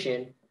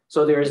transition,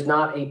 so there is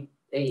not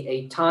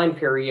a time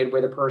period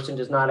where the person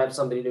does not have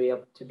somebody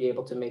to be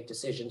able to make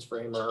decisions for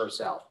him or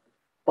herself.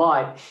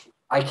 But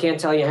I can't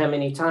tell you how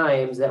many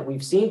times that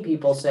we've seen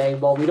people say,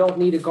 well, we don't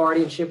need a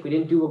guardianship. We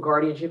didn't do a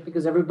guardianship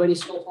because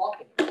everybody's still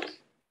talking to us.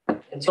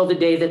 Until the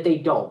day that they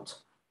don't,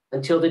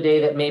 until the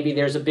day that maybe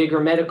there's a bigger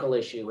medical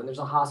issue and there's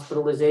a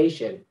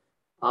hospitalization.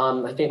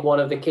 I think one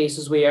of the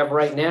cases we have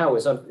right now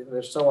is,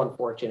 they're so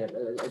unfortunate,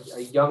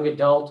 a young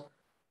adult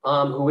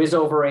who is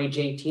over age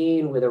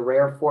 18 with a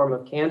rare form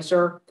of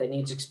cancer that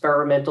needs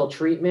experimental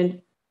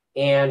treatment.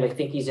 And I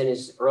think he's in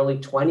his early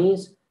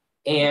 20s.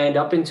 And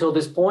up until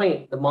this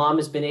point, the mom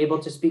has been able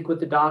to speak with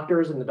the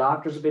doctors and the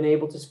doctors have been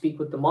able to speak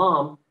with the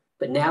mom,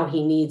 but now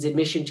he needs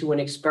admission to an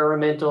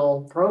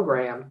experimental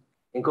program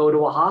and go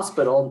to a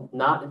hospital,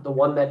 not the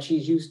one that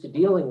she's used to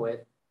dealing with,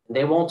 and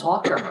they won't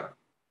talk to her.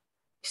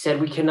 He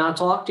said, we cannot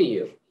talk to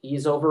you. He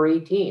is over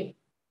 18.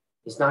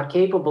 He's not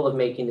capable of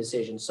making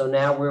decisions. So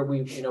now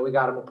we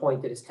got him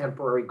appointed as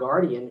temporary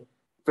guardian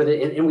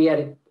and we had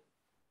to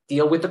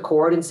deal with the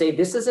court and say,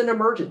 this is an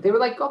emergency. They were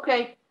like,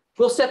 okay,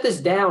 we'll set this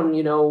down,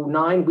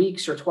 9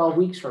 weeks or 12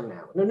 weeks from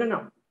now.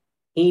 No.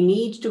 He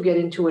needs to get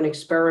into an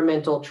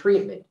experimental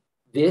treatment.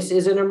 This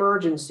is an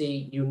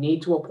emergency. You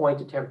need to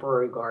appoint a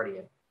temporary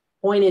guardian.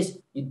 Point is,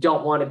 you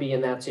don't want to be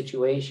in that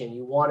situation.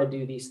 You want to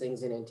do these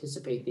things and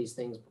anticipate these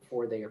things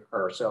before they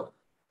occur. So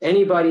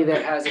anybody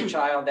that has a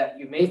child that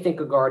you may think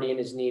a guardian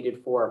is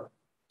needed for,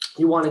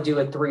 you want to do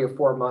it 3 or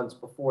 4 months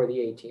before the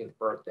 18th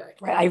birthday.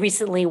 Right. I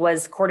recently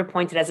was court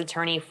appointed as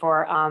attorney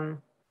for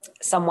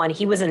someone.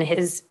 He was in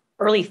his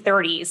early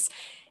 30s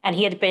and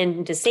he had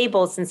been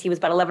disabled since he was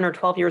about 11 or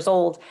 12 years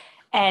old.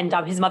 And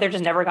his mother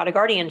just never got a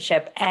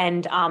guardianship.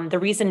 And the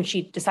reason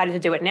she decided to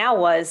do it now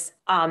was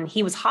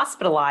he was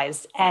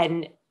hospitalized.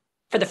 And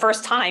for the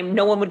first time,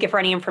 no one would give her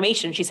any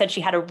information. She said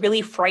she had a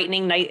really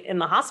frightening night in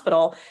the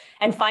hospital.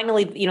 And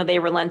finally, they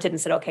relented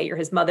and said, okay, you're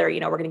his mother, we're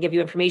going to give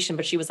you information.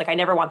 But she was like, I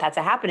never want that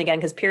to happen again,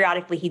 because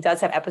periodically he does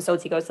have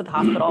episodes. He goes to the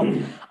hospital.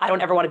 I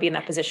don't ever want to be in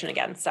that position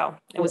again. So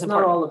it was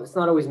important. It's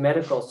not always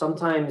medical.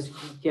 Sometimes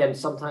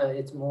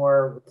it's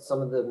more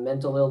some of the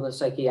mental illness,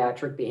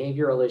 psychiatric,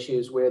 behavioral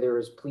issues where there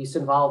is police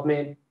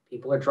involvement.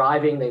 People are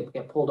driving, they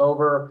get pulled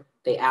over,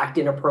 they act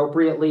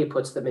inappropriately, it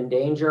puts them in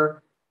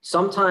danger.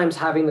 Sometimes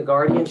having the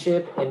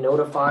guardianship and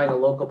notifying a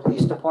local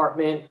police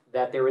department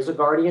that there is a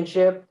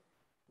guardianship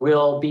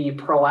will be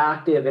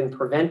proactive and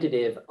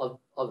preventative of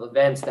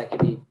events that can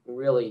be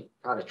really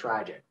kind of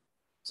tragic.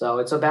 So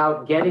it's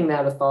about getting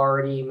that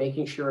authority,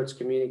 making sure it's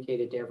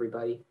communicated to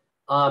everybody.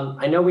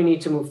 I know we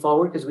need to move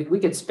forward because we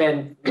could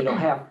spend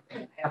half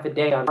a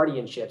day on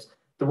guardianships.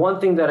 The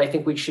one thing that I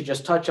think we should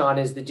just touch on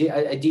is a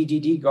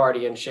DDD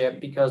guardianship,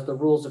 because the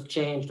rules have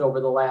changed over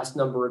the last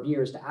number of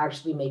years to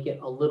actually make it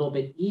a little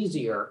bit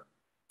easier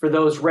for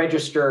those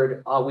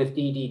registered with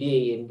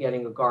DDD in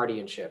getting a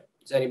guardianship.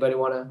 Does anybody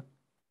want to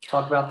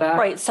talk about that?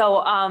 Right,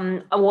 so,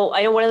 well,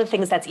 I know one of the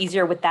things that's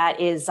easier with that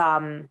is,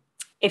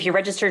 if you're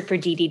registered for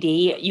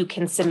DDD, you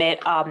can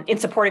submit, in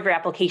support of your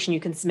application, you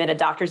can submit a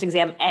doctor's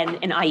exam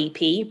and an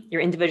IEP,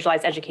 your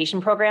individualized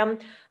education program.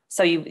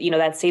 So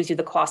that saves you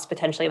the cost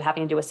potentially of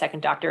having to do a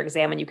second doctor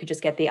exam, and you could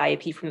just get the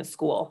IEP from the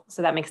school.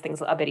 So that makes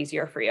things a bit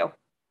easier for you.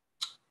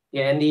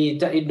 Yeah,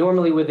 and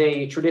normally with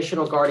a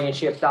traditional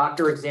guardianship,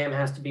 doctor exam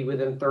has to be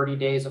within 30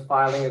 days of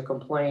filing a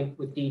complaint.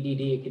 With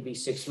DDD, it could be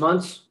 6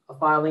 months of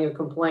filing a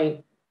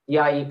complaint. The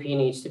IEP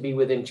needs to be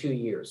within 2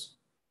 years.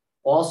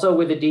 Also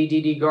with a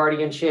DDD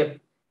guardianship,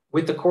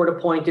 with the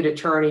court-appointed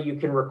attorney, you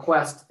can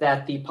request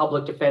that the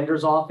public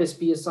defender's office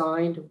be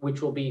assigned,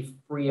 which will be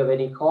free of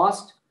any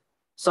cost.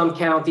 Some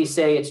counties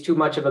say it's too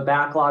much of a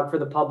backlog for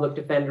the public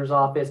defender's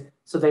office,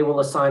 so they will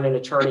assign an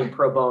attorney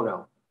pro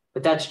bono.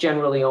 But that's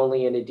generally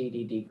only in a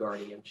DDD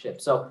guardianship.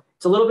 So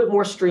it's a little bit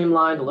more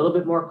streamlined, a little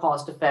bit more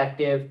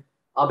cost-effective.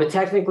 But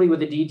technically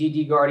with a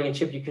DDD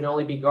guardianship, you can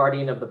only be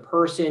guardian of the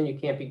person, you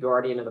can't be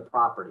guardian of the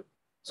property.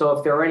 So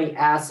if there are any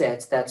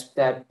assets,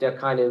 that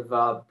kind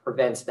of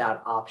prevents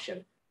that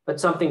option. But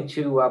something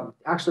to,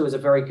 actually was a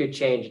very good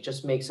change. It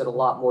just makes it a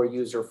lot more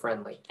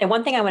user-friendly. And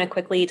one thing I want to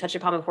quickly touch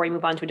upon before we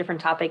move on to a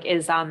different topic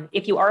is,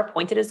 if you are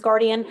appointed as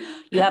guardian,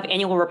 you have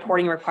annual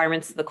reporting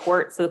requirements to the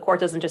court. So the court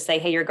doesn't just say,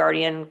 hey, you're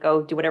guardian,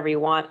 go do whatever you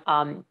want.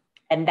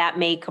 And that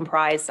may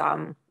comprise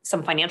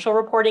some financial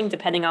reporting,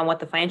 depending on what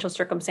the financial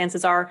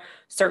circumstances are.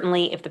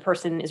 Certainly, if the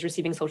person is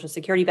receiving Social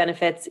Security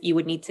benefits, you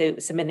would need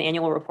to submit an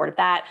annual report of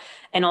that,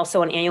 and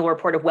also an annual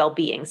report of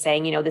well-being,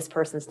 saying, this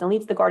person still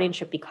needs the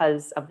guardianship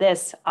because of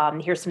this.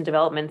 Here's some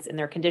developments in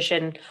their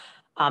condition,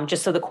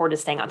 just so the court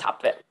is staying on top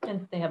of it.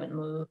 And they haven't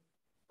moved,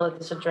 let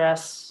this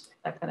address,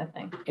 that kind of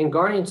thing. And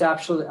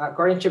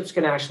guardianships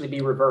can actually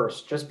be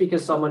reversed. Just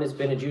because someone has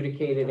been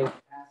adjudicated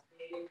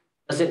incapacitated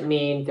doesn't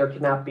mean there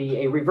cannot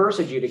be a reverse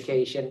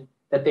adjudication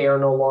that they are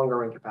no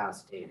longer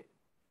incapacitated.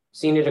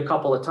 Seen it a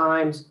couple of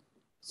times.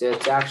 So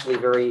it's actually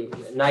very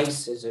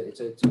nice. It's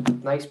a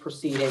nice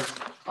proceeding.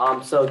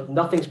 So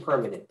nothing's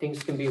permanent.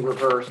 Things can be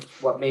reversed.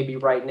 What may be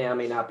right now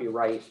may not be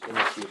right in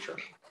the future.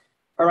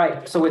 All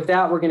right, so with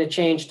that, we're going to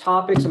change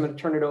topics. I'm going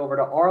to turn it over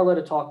to Arla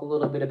to talk a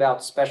little bit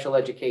about special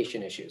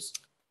education issues.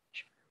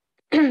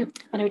 And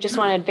I just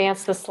want to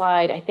advance the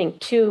slide, I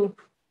think,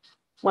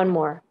 one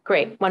more.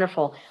 Great,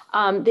 wonderful.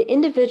 The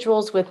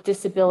Individuals with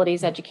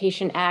Disabilities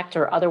Education Act,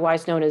 or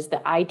otherwise known as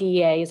the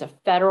IDEA, is a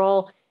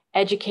federal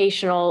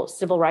educational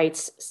civil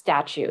rights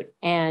statute.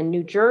 And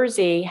New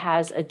Jersey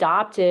has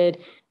adopted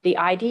the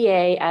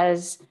IDEA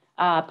as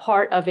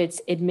part of its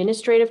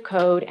administrative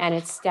code and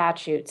its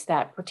statutes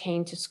that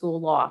pertain to school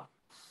law.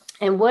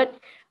 And what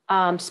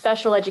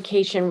special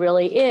education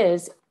really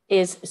is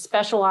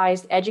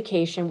specialized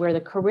education where the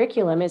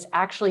curriculum is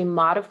actually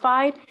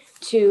modified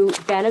to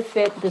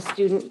benefit the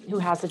student who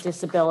has a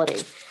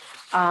disability.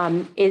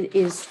 It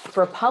is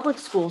for a public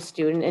school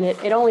student, and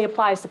it only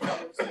applies to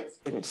public school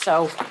students.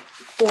 So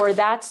for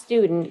that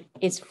student,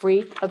 it's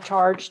free of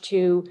charge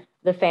to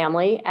the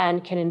family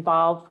and can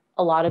involve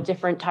a lot of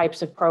different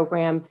types of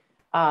program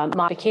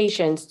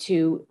modifications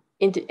and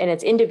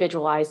it's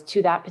individualized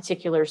to that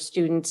particular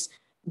student's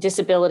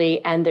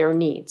disability and their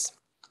needs.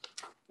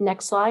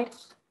 Next slide.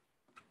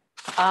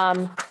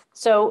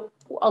 So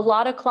a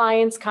lot of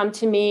clients come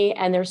to me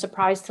and they're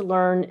surprised to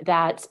learn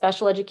that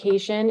special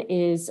education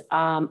is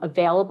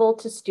available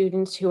to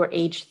students who are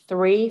age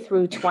 3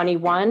 through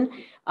 21.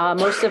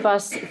 Most of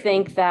us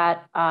think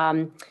that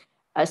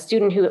a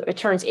student who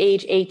turns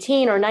age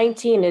 18 or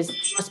 19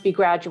 must be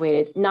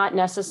graduated. Not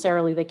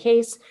necessarily the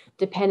case.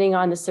 Depending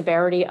on the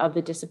severity of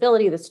the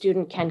disability, the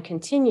student can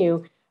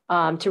continue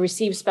to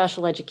receive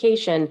special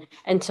education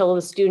until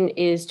the student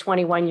is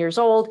 21 years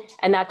old,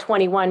 and that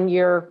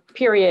 21-year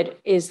period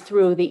is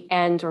through the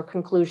end or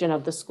conclusion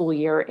of the school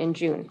year in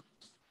June.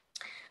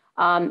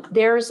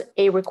 There's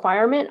a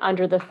requirement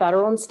under the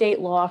federal and state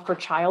law for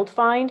child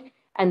find,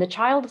 and the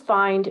child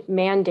find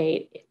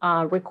mandate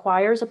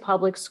requires a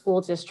public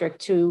school district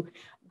to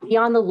be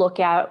on the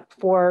lookout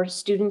for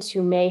students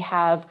who may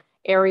have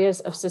areas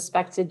of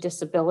suspected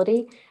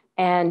disability.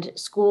 And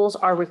schools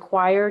are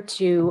required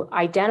to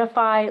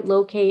identify,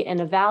 locate, and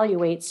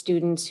evaluate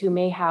students who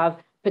may have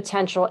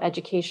potential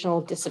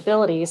educational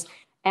disabilities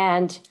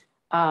and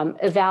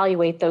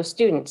evaluate those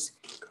students.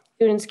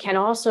 Students can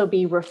also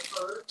be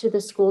referred to the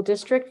school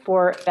district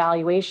for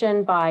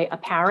evaluation by a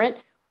parent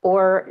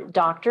or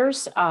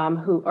doctors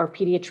who are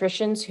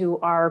pediatricians who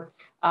are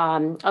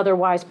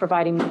otherwise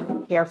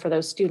providing care for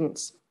those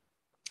students.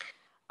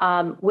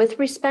 With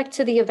respect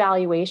to the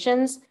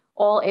evaluations,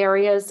 all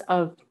areas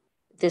of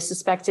the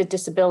suspected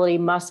disability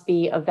must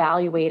be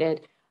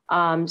evaluated.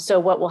 So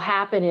what will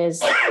happen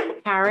is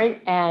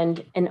parent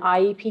and an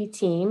IEP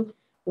team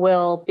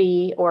will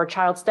be, or a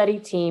child study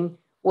team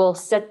will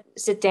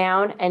sit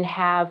down and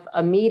have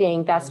a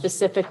meeting that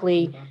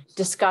specifically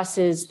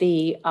discusses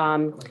the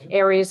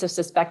areas of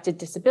suspected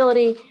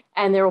disability,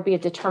 and there will be a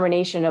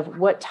determination of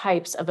what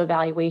types of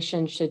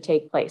evaluation should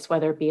take place,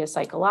 whether it be a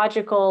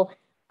psychological,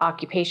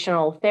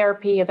 occupational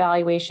therapy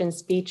evaluation,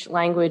 speech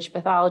language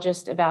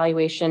pathologist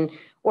evaluation,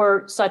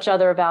 or such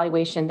other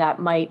evaluation that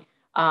might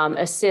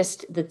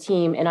assist the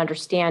team in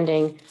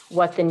understanding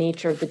what the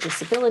nature of the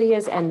disability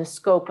is and the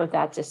scope of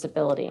that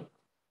disability.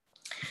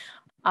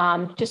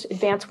 Just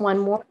advance one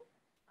more.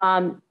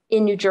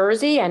 In New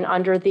Jersey and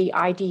under the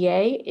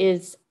IDA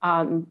is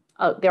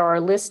there are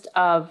a list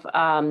of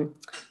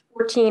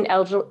 14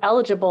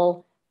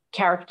 eligible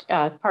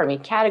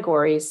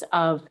categories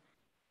of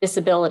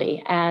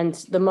disability, and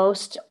the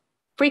most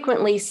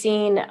frequently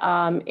seen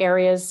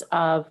areas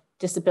of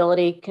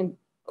disability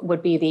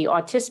would be the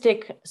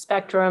autistic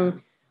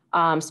spectrum,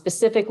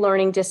 specific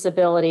learning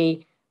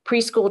disability,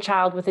 preschool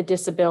child with a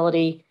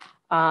disability,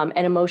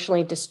 and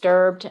emotionally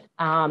disturbed.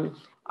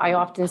 I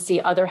often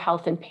see other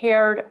health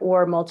impaired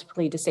or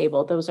multiply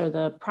disabled. Those are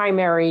the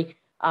primary,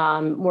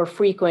 more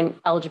frequent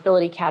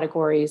eligibility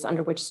categories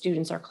under which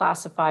students are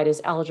classified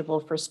as eligible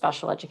for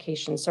special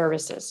education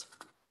services.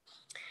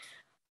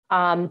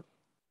 The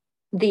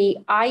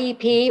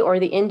IEP, or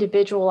the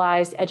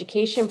Individualized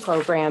Education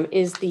Program,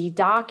 is the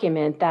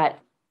document that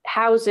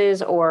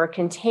houses or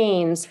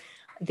contains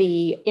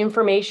the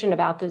information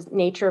about the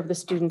nature of the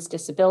student's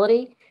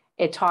disability.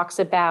 It talks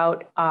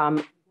about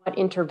what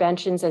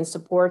interventions and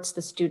supports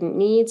the student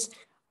needs,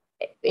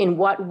 in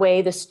what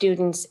way the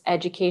student's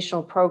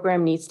educational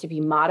program needs to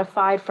be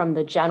modified from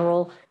the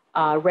general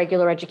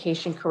regular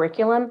education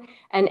curriculum,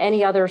 and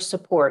any other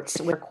supports.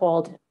 We're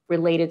called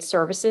related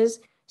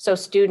services. So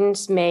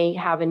students may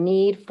have a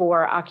need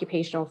for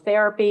occupational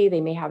therapy, they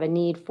may have a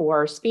need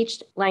for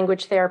speech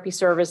language therapy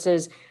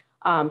services,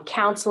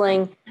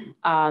 counseling,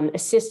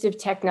 assistive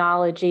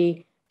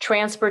technology,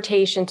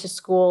 transportation to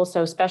school.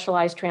 So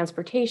specialized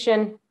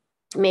transportation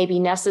may be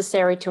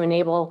necessary to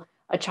enable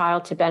a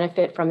child to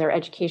benefit from their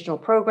educational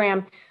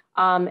program,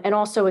 and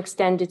also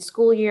extended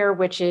school year,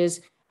 which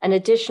is an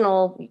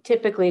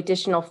typically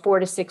additional 4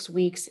 to 6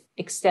 weeks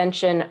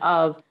extension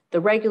of the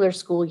regular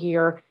school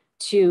year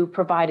to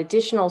provide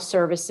additional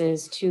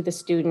services to the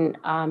student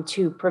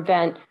to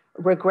prevent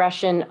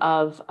regression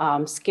of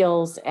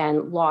skills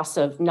and loss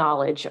of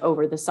knowledge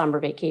over the summer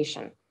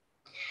vacation.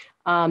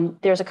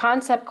 There's a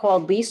concept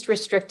called least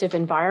restrictive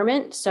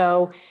environment.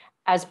 So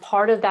as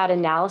part of that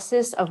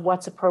analysis of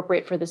what's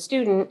appropriate for the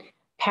student,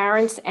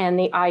 parents and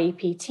the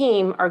IEP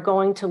team are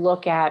going to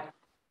look at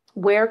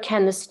where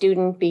can the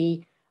student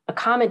be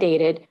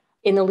accommodated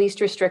in the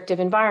least restrictive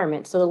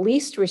environment. So the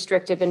least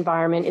restrictive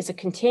environment is a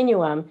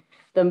continuum.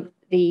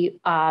 The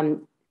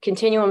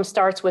continuum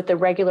starts with the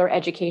regular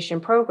education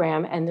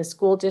program, and the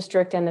school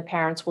district and the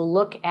parents will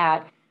look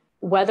at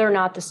whether or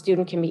not the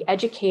student can be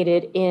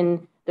educated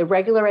in the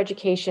regular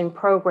education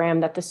program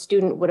that the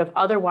student would have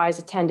otherwise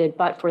attended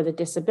but for the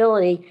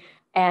disability.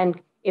 And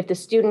if the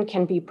student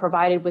can be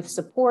provided with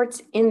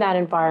supports in that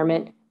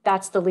environment,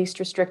 that's the least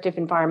restrictive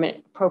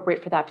environment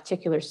appropriate for that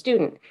particular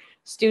student.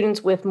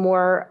 Students with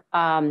more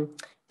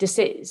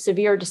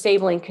severe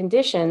disabling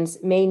conditions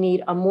may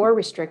need a more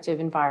restrictive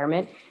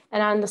environment.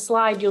 And on the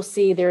slide, you'll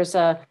see there's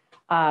a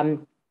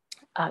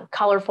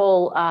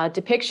colorful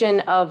depiction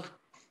of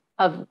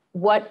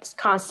what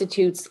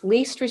constitutes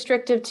least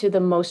restrictive to the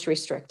most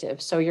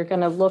restrictive. So you're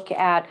going to look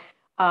at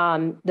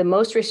the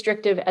most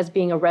restrictive as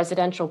being a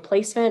residential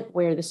placement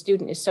where the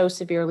student is so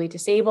severely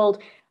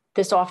disabled.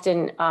 This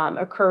often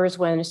occurs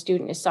when a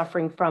student is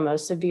suffering from a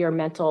severe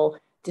mental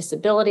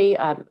disability,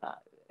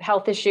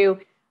 health issue.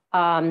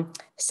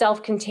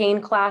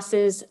 Self-contained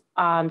classes,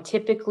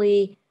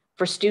 typically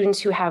for students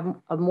who have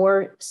a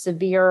more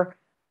severe,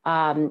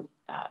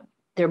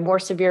 they're more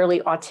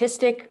severely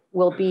autistic,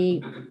 will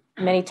be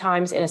many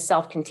times in a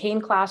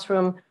self-contained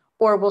classroom,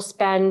 or will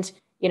spend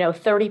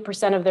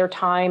 30% of their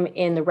time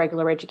in the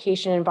regular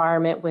education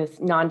environment with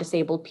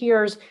non-disabled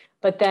peers,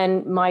 but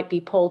then might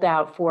be pulled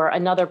out for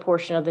another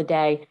portion of the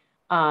day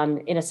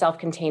in a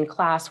self-contained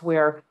class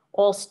where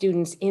all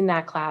students in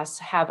that class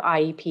have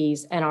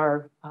IEPs and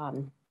are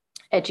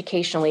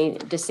educationally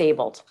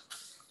disabled.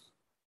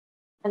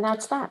 And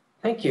that's that.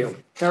 Thank you.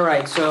 All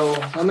right, so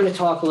I'm going to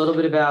talk a little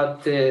bit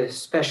about the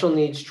special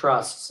needs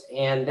trusts,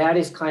 and that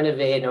is kind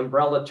of an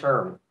umbrella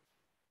term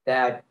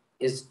that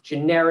is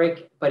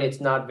generic, but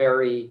it's not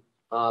very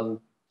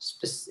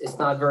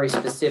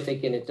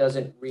specific, and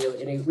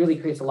it really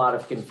creates a lot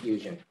of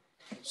confusion.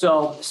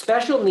 So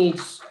special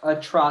needs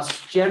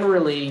trusts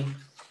generally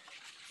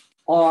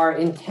are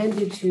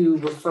intended to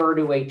refer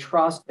to a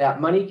trust that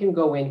money can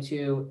go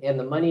into, and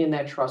the money in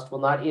that trust will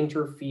not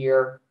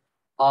interfere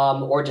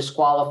or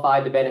disqualify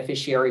the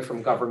beneficiary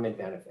from government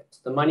benefits.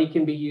 The money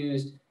can be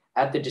used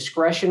at the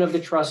discretion of the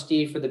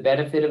trustee for the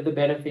benefit of the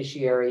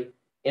beneficiary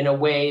in a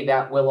way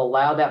that will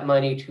allow that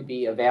money to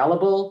be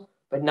available,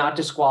 but not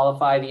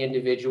disqualify the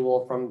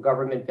individual from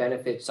government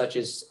benefits such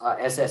as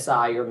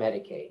SSI or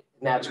Medicaid.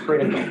 And that's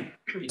critical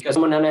because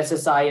someone on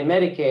SSI and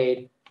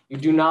Medicaid, you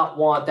do not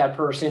want that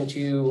person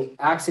to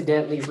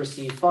accidentally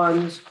receive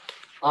funds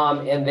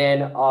and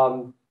then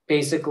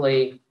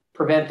basically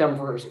prevent them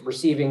from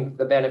receiving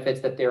the benefits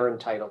that they're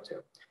entitled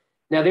to.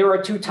 Now, there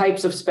are two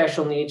types of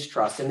special needs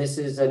trusts, and this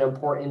is an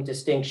important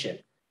distinction.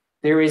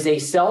 There is a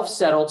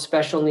self-settled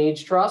special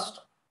needs trust,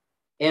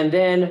 and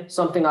then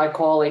something I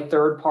call a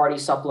third-party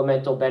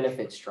supplemental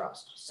benefits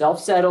trust.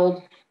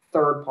 Self-settled,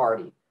 third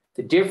party.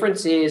 The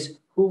difference is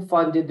who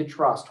funded the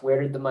trust?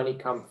 Where did the money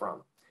come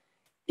from?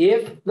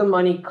 If the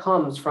money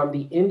comes from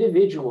the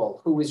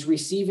individual who is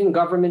receiving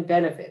government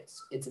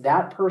benefits, it's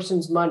that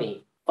person's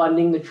money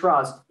funding the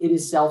trust, it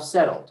is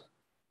self-settled.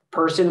 The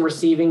person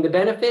receiving the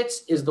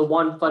benefits is the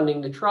one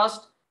funding the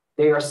trust.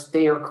 They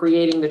are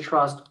creating the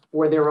trust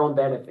for their own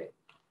benefit.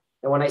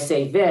 And when I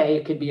say they,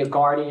 it could be a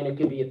guardian, it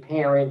could be a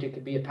parent, it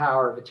could be a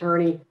power of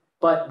attorney,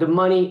 but the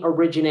money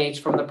originates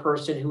from the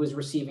person who is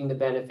receiving the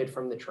benefit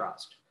from the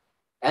trust,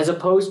 as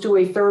opposed to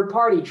a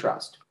third-party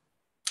trust.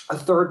 A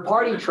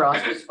third-party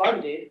trust is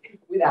funded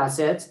with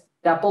assets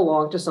that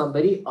belong to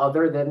somebody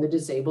other than the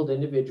disabled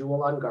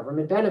individual on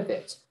government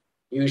benefits.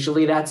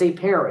 Usually that's a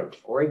parent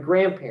or a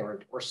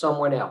grandparent or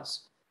someone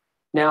else.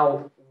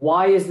 Now,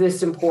 why is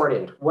this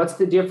important? What's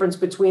the difference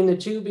between the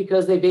two?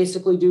 Because they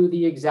basically do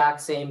the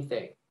exact same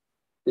thing.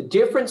 The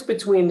difference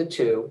between the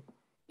two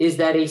is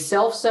that a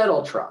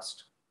self-settled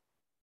trust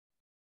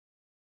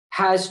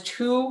has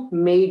two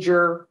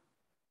major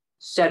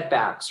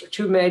setbacks or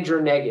two major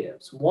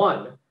negatives.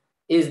 One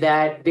is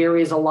that there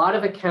is a lot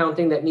of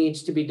accounting that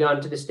needs to be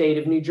done to the state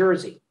of New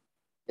Jersey.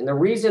 And the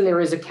reason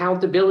there is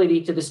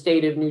accountability to the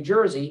state of New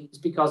Jersey is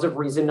because of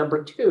reason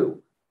number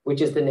two,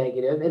 which is the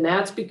negative. And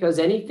that's because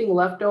anything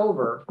left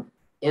over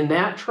in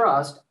that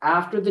trust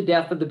after the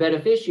death of the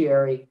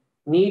beneficiary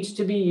needs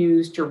to be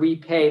used to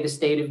repay the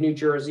state of New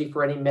Jersey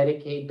for any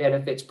Medicaid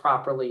benefits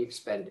properly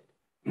expended.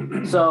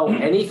 So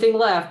anything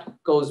left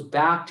goes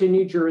back to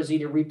New Jersey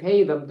to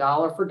repay them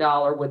dollar for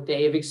dollar what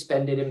they have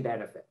expended in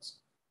benefits.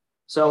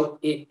 So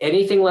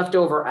anything left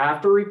over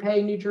after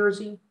repaying New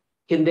Jersey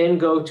can then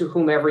go to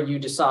whomever you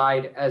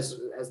decide as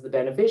the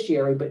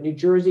beneficiary, but New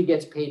Jersey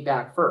gets paid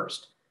back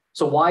first.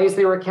 So why is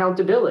there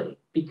accountability?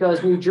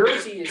 Because New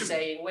Jersey is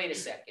saying, wait a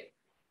second,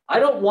 I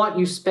don't want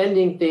you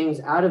spending things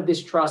out of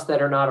this trust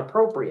that are not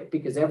appropriate,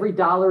 because every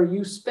dollar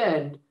you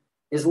spend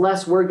is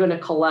less we're going to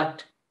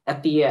collect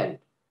at the end.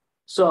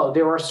 So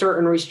there are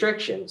certain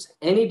restrictions.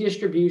 Any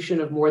distribution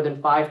of more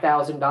than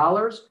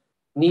 $5,000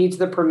 needs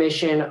the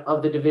permission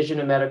of the Division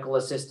of Medical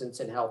Assistance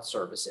and Health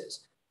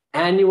Services.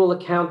 Annual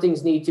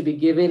accountings need to be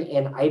given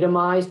and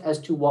itemized as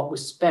to what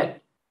was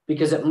spent,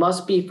 because it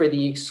must be for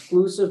the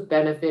exclusive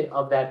benefit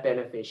of that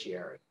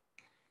beneficiary.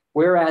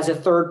 Whereas a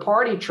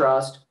third-party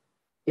trust,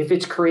 if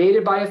it's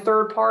created by a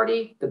third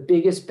party, the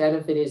biggest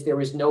benefit is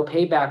there is no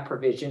payback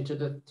provision to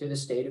the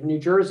state of New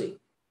Jersey.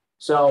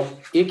 So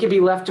it can be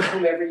left to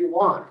whomever you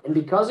want. And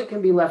because it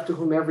can be left to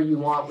whomever you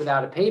want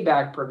without a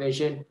payback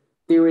provision,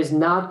 there is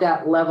not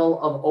that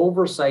level of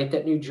oversight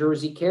that New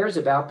Jersey cares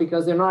about,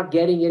 because they're not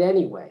getting it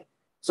anyway.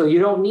 So you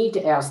don't need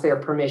to ask their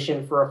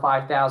permission for a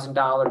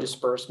 $5,000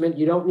 disbursement.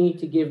 You don't need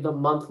to give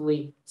them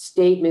monthly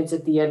statements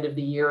at the end of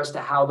the year as to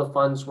how the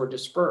funds were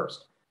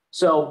dispersed.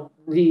 So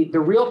the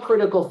real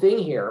critical thing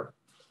here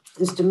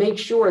is to make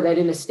sure that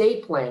in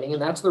estate planning,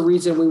 and that's the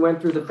reason we went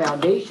through the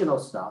foundational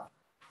stuff,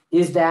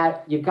 is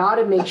that you got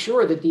to make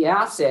sure that the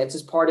assets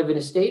as part of an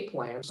estate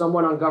plan,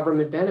 someone on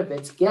government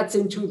benefits, gets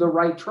into the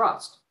right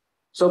trust.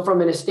 So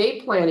from an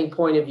estate planning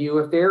point of view,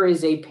 if there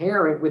is a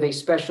parent with a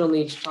special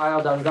needs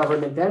child on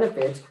government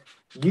benefits,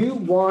 you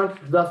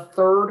want the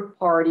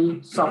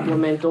third-party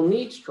supplemental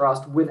needs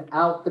trust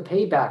without the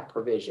payback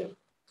provision.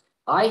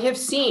 I have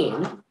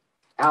seen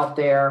out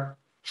there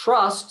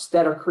trusts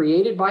that are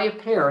created by a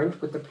parent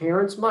with the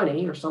parent's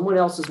money or someone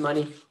else's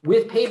money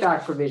with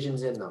payback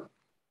provisions in them.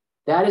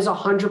 That is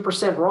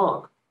 100%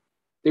 wrong.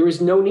 There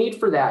is no need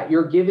for that.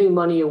 You're giving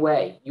money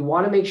away. You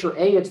want to make sure,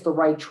 A, it's the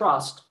right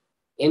trust,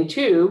 and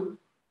two,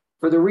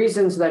 for the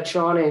reasons that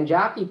Shauna and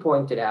Jackie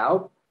pointed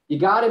out, you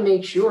got to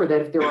make sure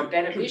that if there are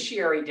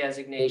beneficiary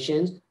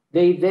designations,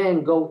 they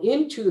then go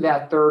into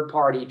that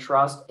third-party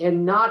trust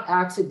and not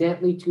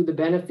accidentally to the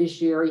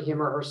beneficiary,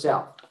 him or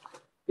herself.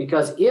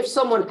 Because if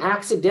someone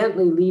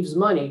accidentally leaves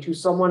money to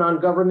someone on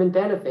government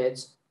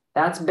benefits,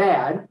 that's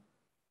bad.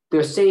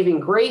 The saving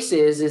grace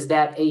is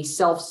that a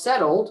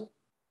self-settled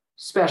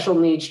special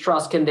needs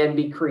trust can then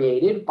be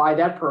created by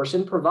that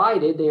person,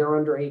 provided they are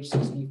under age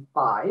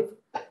 65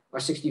 or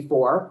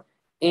 64.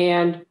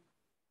 And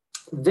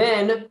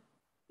then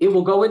it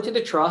will go into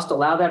the trust,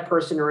 allow that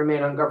person to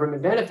remain on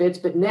government benefits,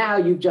 but now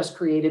you've just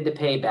created the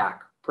payback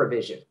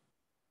provision.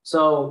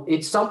 So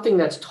it's something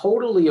that's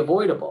totally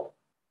avoidable.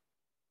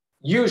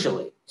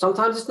 Usually,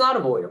 sometimes it's not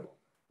avoidable.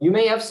 You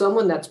may have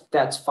someone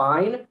that's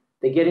fine.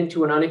 They get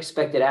into an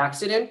unexpected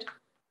accident.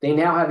 They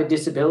now have a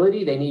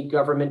disability. They need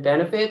government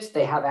benefits.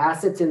 They have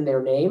assets in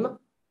their name,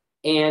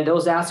 and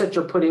those assets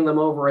are putting them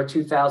over a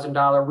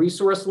 $2,000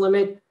 resource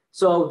limit.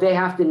 So they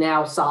have to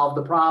now solve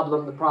the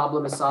problem. The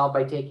problem is solved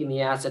by taking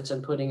the assets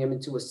and putting them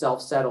into a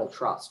self-settled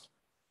trust.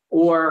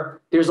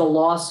 Or there's a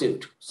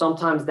lawsuit.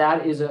 Sometimes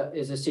that is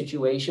a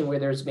situation where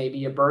there's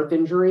maybe a birth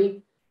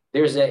injury.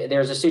 There's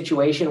a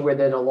situation where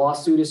then a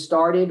lawsuit is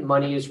started.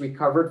 Money is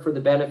recovered for the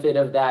benefit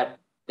of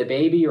the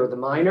baby or the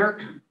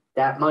minor.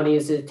 That money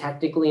is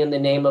technically in the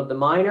name of the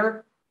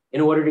minor.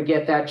 In order to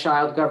get that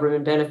child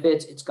government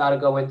benefits, it's got to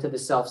go into the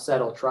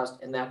self-settled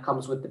trust, and that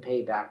comes with the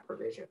payback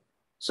provision.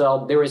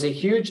 So there is a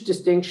huge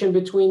distinction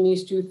between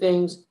these two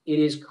things. It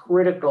is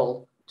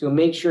critical to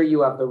make sure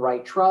you have the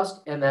right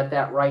trust and that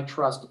that right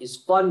trust is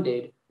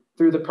funded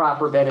through the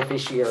proper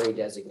beneficiary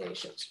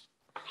designations.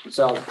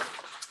 So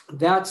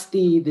that's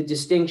the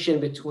distinction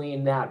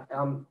between that.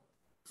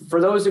 For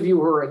those of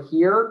you who are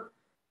here,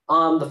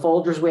 the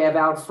folders we have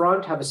out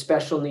front have a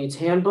special needs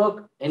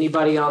handbook.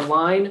 Anybody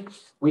online,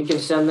 we can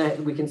send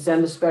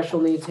the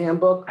special needs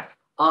handbook.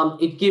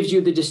 It gives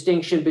you the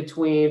distinction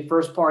between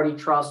first party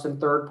trust and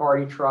third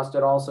party trust.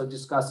 It also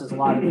discusses a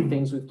lot of the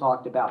things we've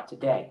talked about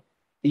today.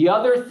 The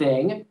other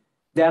thing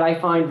that I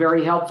find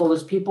very helpful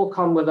is people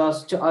come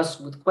to us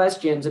with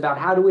questions about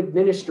how to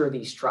administer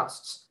these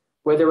trusts,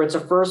 whether it's a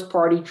first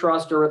party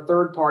trust or a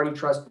third party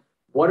trust.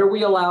 What are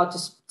we allowed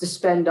to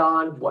spend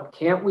on? What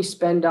can't we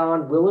spend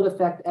on? Will it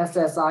affect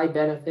SSI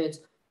benefits?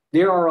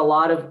 There are a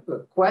lot of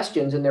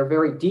questions, and they're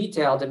very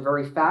detailed and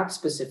very fact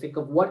specific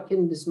of what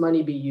can this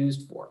money be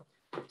used for.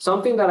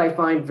 Something that I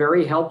find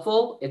very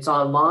helpful, it's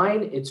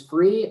online, it's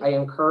free. I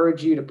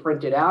encourage you to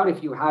print it out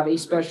if you have a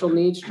special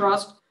needs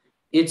trust.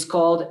 It's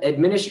called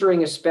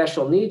Administering a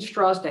Special Needs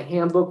Trust, a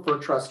handbook for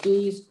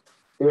trustees.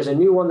 There's a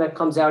new one that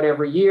comes out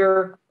every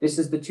year. This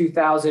is the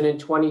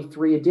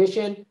 2023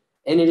 edition.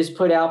 And it is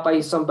put out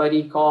by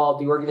somebody called,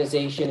 the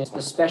organization is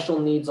the Special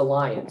Needs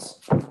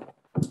Alliance.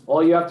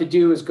 All you have to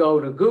do is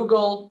go to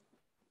Google,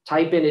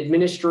 type in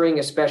Administering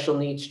a Special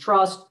Needs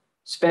Trust,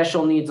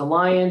 Special Needs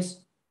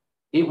Alliance.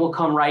 It will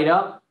come right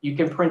up. You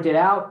can print it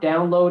out,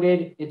 download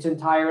it. It's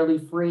entirely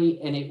free,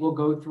 and it will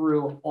go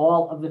through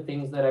all of the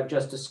things that I've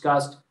just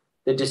discussed,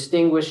 the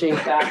distinguishing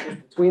factors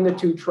between the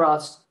two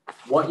trusts,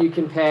 what you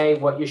can pay,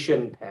 what you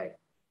shouldn't pay.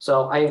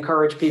 So I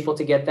encourage people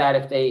to get that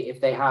if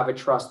they have a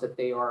trust that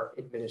they are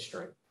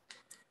administering.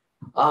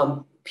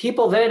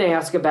 People then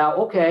ask about,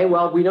 okay,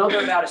 well, we know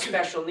about a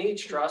special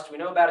needs trust, we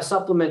know about a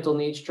supplemental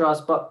needs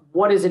trust, but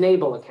what is an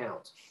ABLE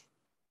account?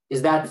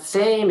 Is that the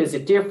same? Is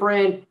it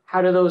different?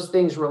 How do those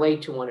things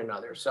relate to one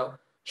another? So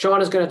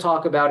Sean is going to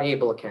talk about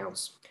ABLE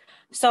accounts.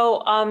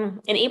 So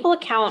an ABLE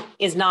account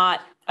is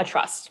not a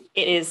trust.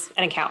 It is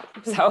an account.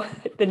 So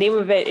the name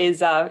of it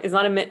is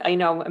not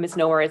a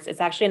misnomer. It's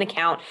actually an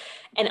account.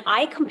 And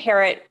I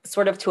compare it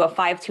sort of to a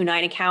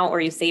 529 account where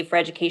you save for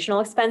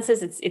educational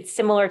expenses. It's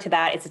similar to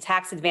that. It's a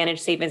tax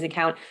advantage savings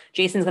account.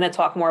 Jason's going to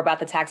talk more about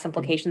the tax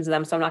implications of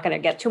them, so I'm not going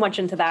to get too much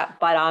into that.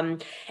 But an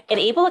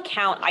ABLE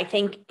account, I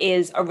think,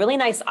 is a really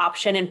nice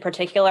option in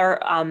particular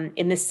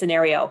in this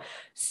scenario.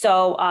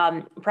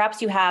 So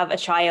perhaps you have a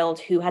child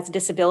who has a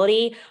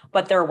disability,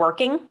 but they're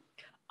working,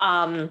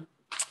 and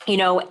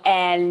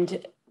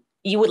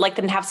you would like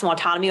them to have some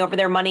autonomy over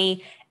their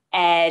money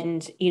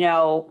and,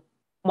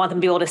 want them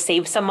to be able to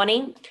save some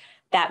money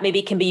that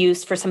maybe can be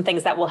used for some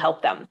things that will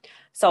help them.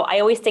 So I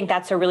always think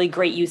that's a really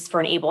great use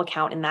for an ABLE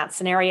account in that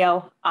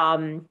scenario.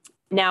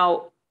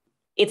 Now,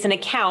 it's an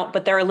account,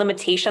 but there are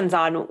limitations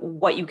on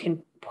what you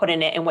can put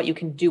in it and what you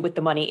can do with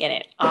the money in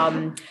it.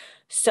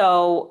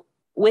 So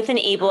with an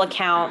ABLE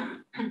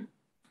account,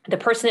 the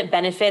person it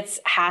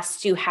benefits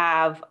has to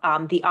have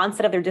the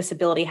onset of their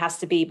disability has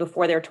to be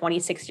before they're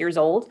 26 years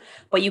old,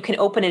 but you can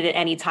open it at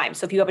any time.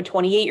 So if you have a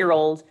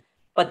 28-year-old,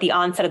 but the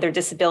onset of their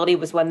disability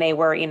was when they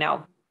were,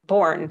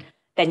 born,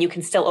 then you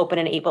can still open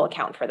an ABLE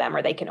account for them,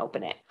 or they can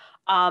open it.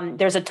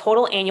 There's a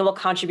total annual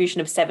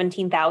contribution of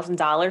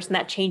 $17,000, and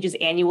that changes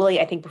annually.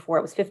 I think before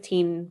it was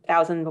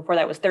 $15,000, before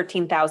that was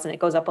 $13,000. It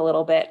goes up a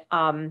little bit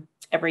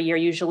every year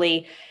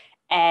usually.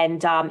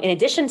 And in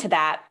addition to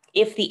that,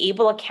 if the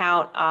ABLE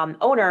account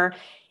owner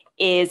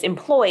is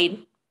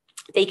employed,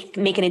 they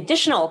can make an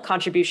additional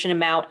contribution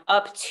amount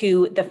up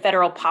to the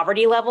federal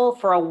poverty level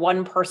for a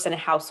one-person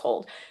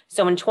household.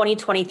 So in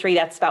 2023,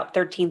 that's about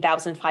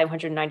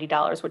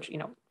 $13,590, which,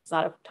 it's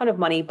not a ton of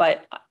money,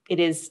 but it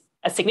is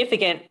a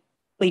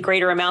significantly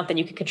greater amount than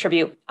you could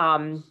contribute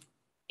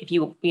if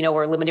you,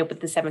 were limited with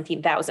the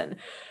 17,000.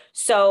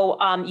 So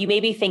you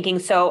may be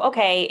thinking,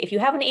 okay, if you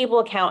have an ABLE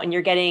account and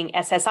you're getting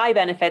SSI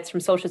benefits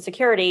from Social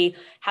Security,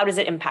 how does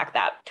it impact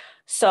that?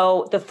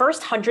 So the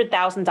first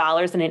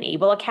 $100,000 in an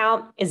ABLE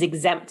account is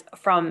exempt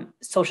from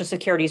Social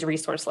Security's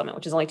resource limit,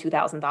 which is only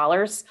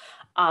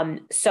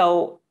 $2,000.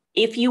 So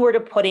if you were to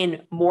put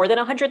in more than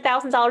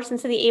 $100,000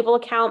 into the ABLE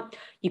account,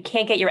 you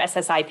can't get your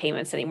SSI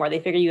payments anymore. They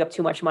figure you have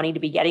too much money to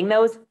be getting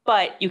those,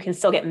 but you can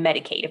still get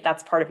Medicaid if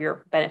that's part of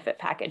your benefit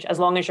package, as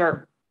long as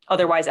you're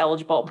otherwise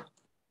eligible.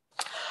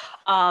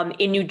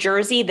 In New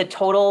Jersey, the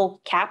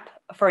total cap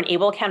for an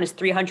ABLE account is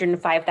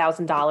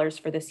 $305,000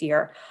 for this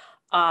year.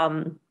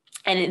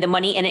 And the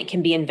money in it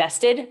can be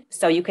invested.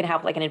 So you can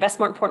have like an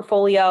investment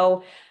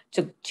portfolio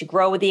to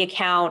grow with the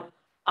account.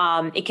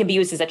 It can be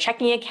used as a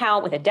checking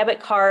account with a debit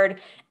card.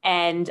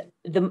 And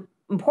the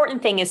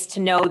important thing is to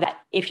know that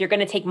if you're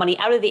going to take money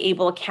out of the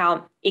ABLE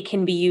account, it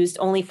can be used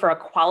only for a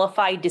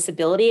qualified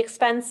disability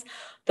expense.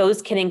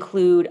 Those can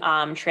include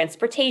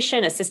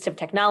transportation, assistive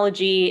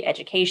technology,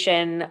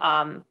 education,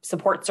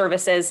 support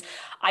services.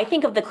 I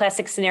think of the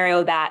classic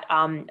scenario that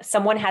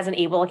someone has an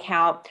ABLE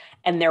account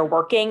and they're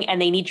working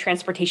and they need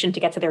transportation to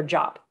get to their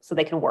job so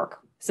they can work.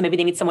 So maybe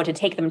they need someone to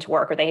take them to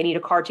work, or they need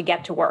a car to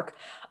get to work.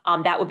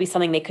 That would be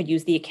something they could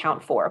use the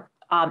account for.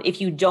 If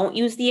you don't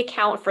use the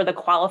account for the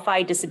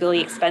qualified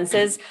disability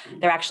expenses,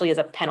 there actually is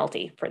a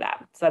penalty for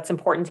that. So that's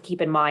important to keep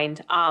in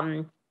mind.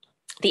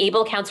 The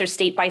ABLE accounts are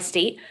state by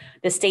state.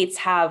 The states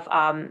have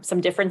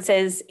some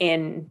differences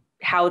in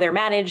how they're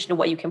managed and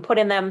what you can put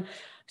in them.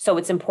 So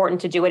it's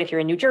important to do it. If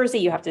you're in New Jersey,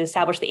 you have to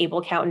establish the ABLE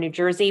account in New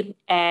Jersey.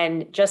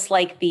 And just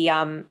like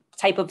the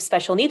type of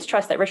special needs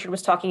trust that Richard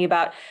was talking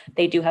about,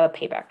 they do have a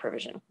payback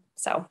provision.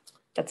 So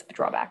that's the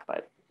drawback,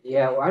 but.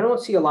 Yeah, well, I don't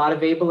see a lot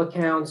of ABLE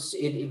accounts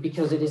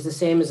because it is the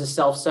same as a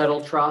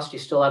self-settled trust. You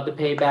still have the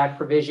payback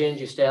provisions.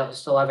 You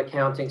still have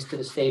accountings to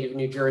the state of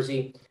New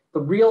Jersey. The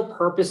real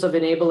purpose of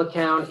an ABLE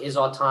account is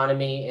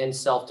autonomy and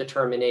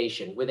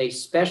self-determination. With a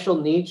special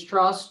needs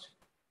trust,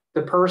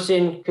 the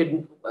person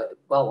could,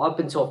 well, up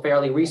until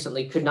fairly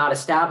recently, could not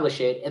establish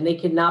it, and they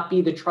cannot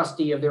be the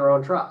trustee of their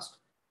own trust.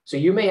 So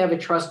you may have a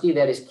trustee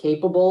that is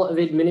capable of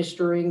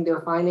administering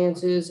their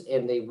finances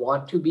and they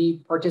want to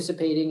be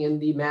participating in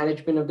the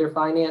management of their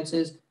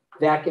finances.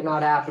 That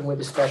cannot happen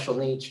with a special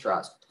needs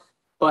trust.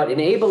 But an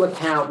ABLE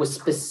account was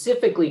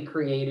specifically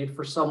created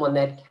for someone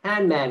that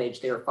can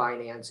manage their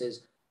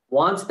finances,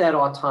 wants that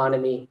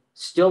autonomy,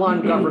 still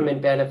on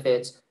government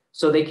benefits,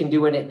 so they can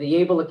do it. The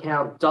ABLE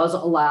account does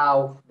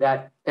allow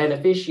that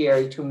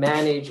beneficiary to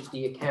manage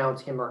the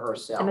account him or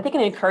herself. And I think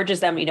it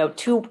encourages them,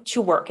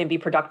 to work and be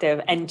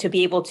productive and to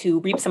be able to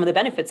reap some of the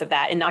benefits of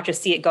that and not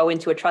just see it go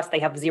into a trust they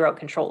have zero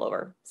control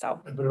over. So,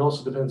 But it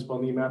also depends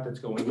upon the amount that's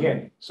going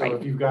in. So Right.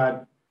 if you've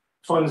got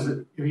funds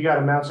if you got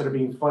amounts that are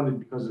being funded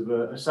because of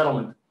a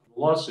settlement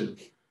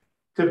lawsuit,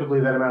 typically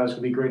that amount is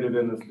going to be greater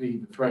than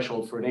the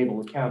threshold for an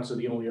ABLE account. So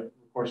the only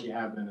recourse you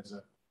have then is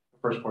a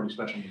first-party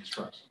special needs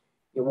trust.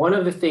 One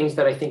of the things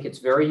that I think it's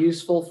very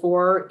useful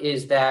for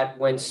is that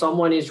when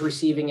someone is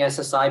receiving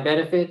SSI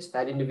benefits,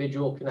 that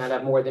individual cannot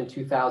have more than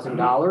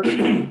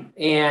 $2,000.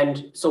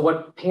 And so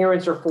what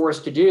parents are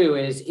forced to do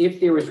is,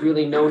 if there is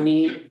really no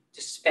need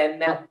to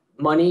spend that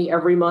money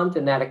every month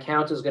and that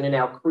account is going to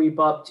now creep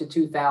up to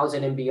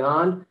 $2,000 and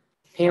beyond,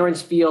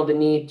 parents feel the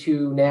need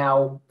to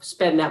now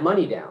spend that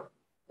money down.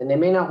 And they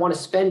may not want to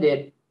spend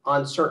it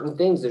on certain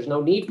things. There's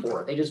no need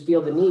for it. They just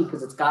feel the need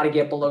because it's got to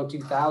get below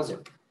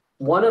 $2,000.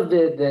 One of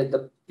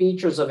the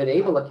features of an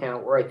ABLE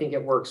account where I think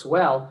it works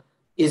well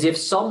is if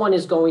someone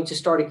is going to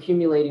start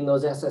accumulating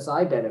those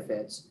SSI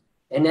benefits,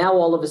 and now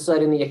all of a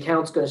sudden the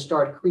account's going to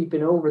start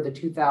creeping over the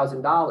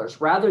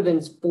 $2,000, rather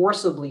than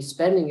forcibly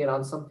spending it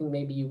on something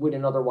maybe you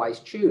wouldn't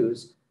otherwise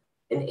choose,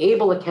 an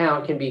ABLE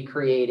account can be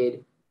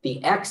created.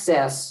 The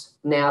excess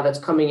now that's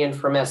coming in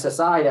from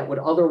SSI that would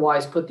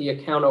otherwise put the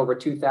account over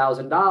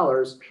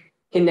 $2,000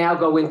 can now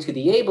go into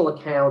the ABLE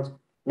account.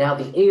 Now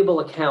the ABLE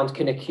account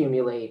can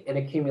accumulate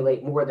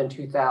more than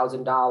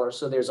 $2,000.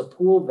 So there's a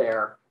pool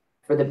there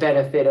for the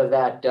benefit of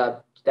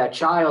that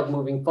child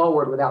moving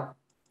forward without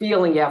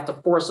feeling you have to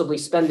forcibly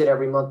spend it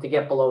every month to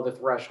get below the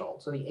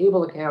threshold. So the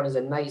ABLE account is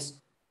a nice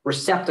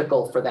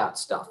receptacle for that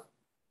stuff.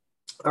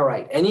 All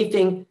right,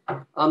 anything,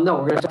 no,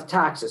 we're gonna talk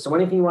taxes. So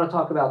anything you want to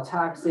talk about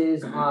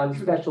taxes on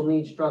special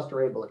needs trust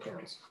or ABLE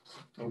accounts?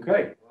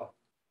 Okay, well,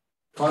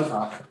 fun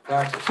topic,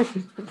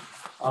 taxes.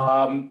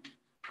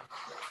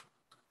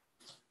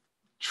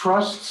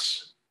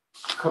 Trusts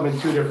come in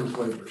two different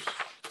flavors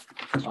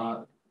as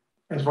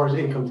far as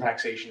income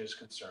taxation is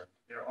concerned.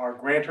 There are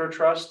grantor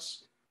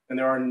trusts and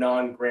there are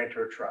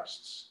non-grantor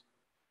trusts.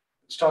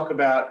 Let's talk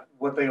about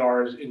what they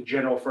are in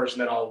general first,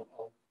 and then I'll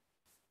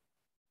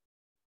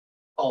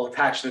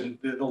attach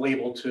the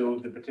label to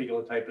the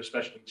particular type of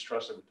special needs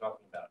trust that we're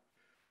talking about.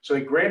 So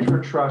a grantor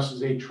trust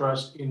is a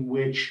trust in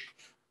which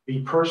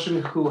the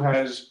person who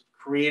has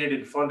created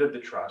and funded the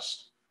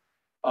trust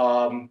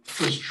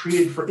is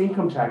treated for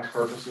income tax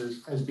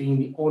purposes as being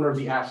the owner of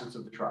the assets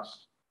of the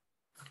trust,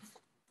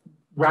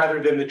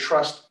 rather than the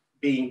trust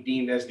being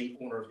deemed as the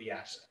owner of the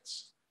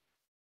assets.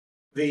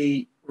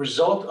 The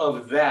result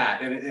of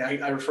that, and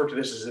I refer to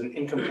this as an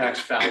income tax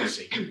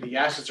fallacy, the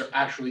assets are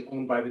actually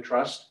owned by the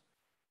trust,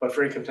 but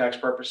for income tax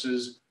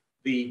purposes,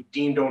 the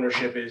deemed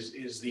ownership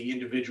is the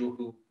individual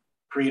who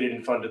created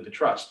and funded the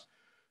trust.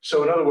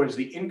 So in other words,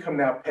 the income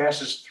now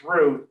passes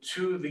through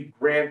to the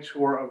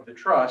grantor of the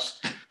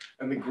trust,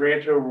 and the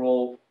grantor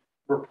will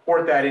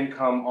report that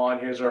income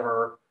on his or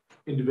her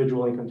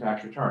individual income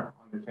tax return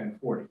on the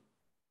 1040.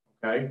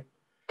 Okay?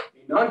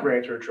 A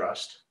non-grantor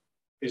trust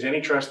is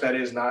any trust that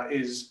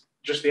is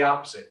just the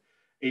opposite.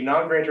 A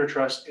non-grantor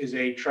trust is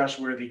a trust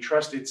where the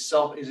trust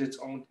itself is its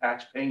own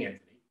tax-paying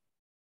entity.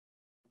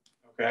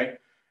 Okay?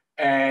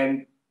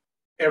 And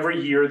every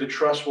year the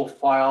trust will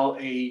file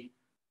a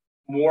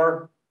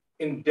more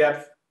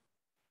in-depth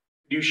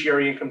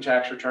fiduciary income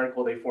tax return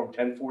called a Form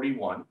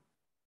 1041.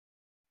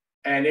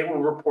 and it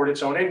will report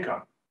its own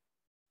income.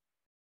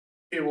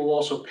 It will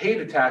also pay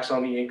the tax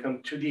on the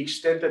income to the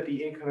extent that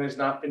the income has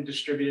not been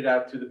distributed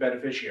out to the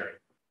beneficiary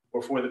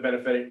or for the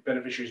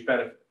beneficiary's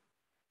benefit.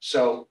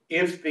 So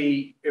if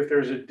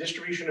there's a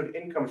distribution of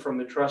income from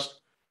the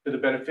trust to the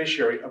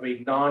beneficiary of a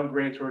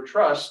non-grantor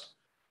trust,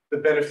 the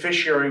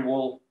beneficiary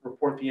will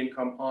report the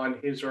income on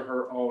his or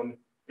her own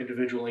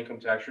individual income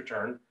tax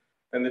return,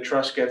 and the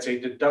trust gets a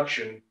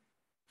deduction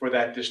for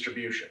that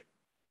distribution.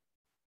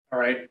 All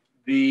right.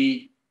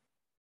 The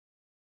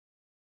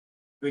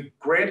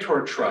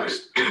grantor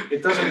trust,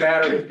 it doesn't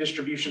matter if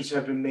distributions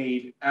have been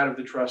made out of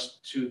the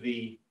trust to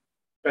the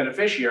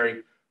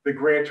beneficiary, the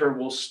grantor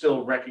will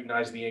still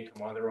recognize the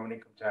income on their own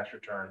income tax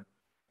return.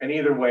 And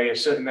either way,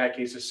 in that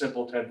case, a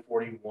simple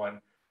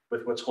 1041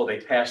 with what's called a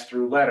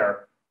pass-through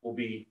letter will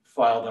be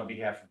filed on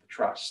behalf of the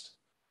trust.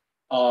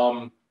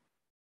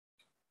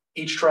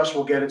 Each trust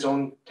will get its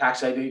own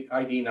tax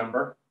ID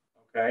number,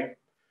 okay?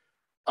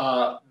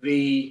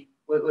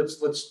 Let's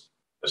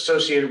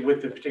associate it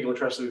with the particular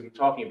trust that we've been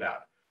talking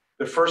about.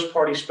 The first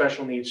party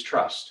special needs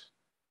trust,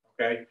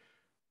 okay?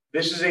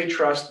 This is a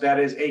trust that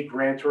is a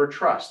grantor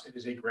trust. It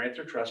is a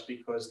grantor trust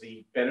because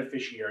the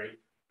beneficiary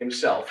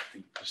himself,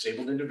 the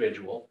disabled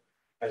individual,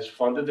 has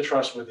funded the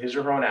trust with his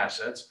or her own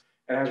assets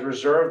and has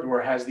reserved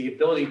or has the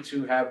ability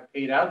to have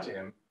paid out to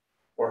him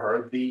or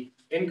her the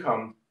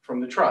income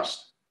from the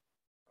trust.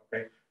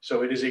 Okay,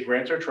 so it is a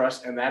grantor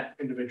trust, and that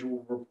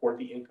individual will report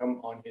the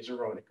income on his or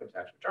her own income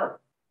tax return.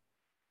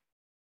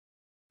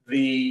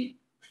 The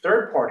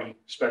third party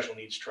special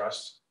needs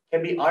trusts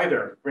can be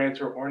either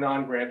grantor or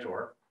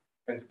non-grantor,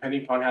 and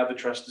depending upon how the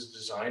trust is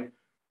designed,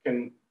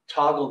 can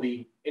toggle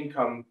the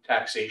income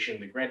taxation,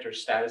 the grantor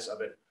status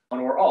of it on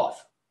or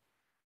off.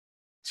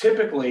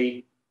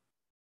 Typically,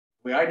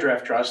 the way I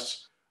draft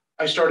trusts,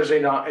 I start as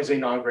a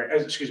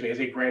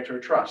grantor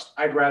trust.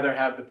 I'd rather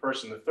have the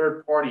person, the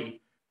third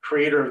party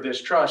creator of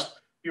this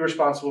trust, be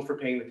responsible for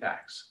paying the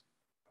tax.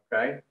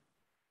 Okay.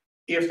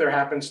 If there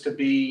happens to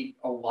be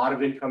a lot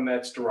of income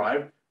that's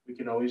derived, we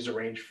can always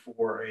arrange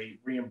for a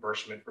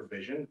reimbursement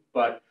provision.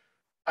 But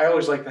I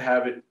always like to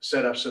have it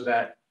set up so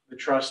that the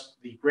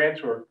trust, the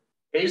grantor,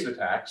 pays the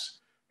tax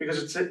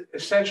because it's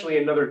essentially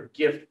another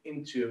gift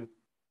into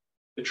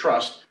the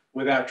trust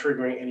without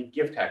triggering any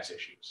gift tax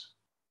issues.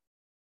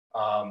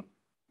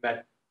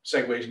 That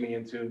segues me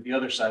into the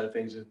other side of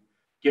things,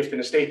 gift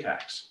and estate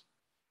tax.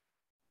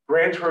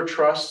 Grantor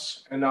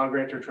trusts and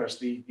non-grantor trusts,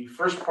 the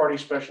first party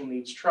special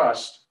needs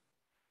trust,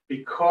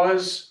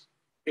 because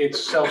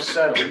it's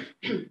self-settled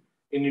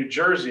in New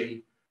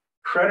Jersey,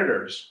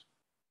 creditors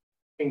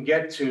can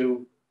get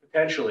to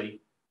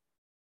potentially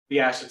the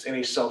assets in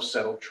a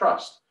self-settled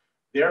trust.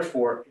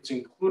 Therefore, it's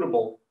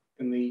includable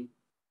in the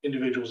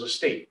individual's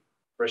estate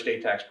for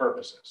estate tax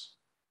purposes.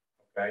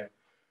 Okay.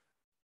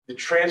 The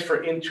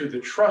transfer into the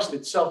trust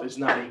itself is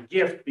not a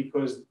gift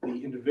because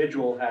the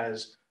individual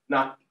has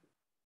not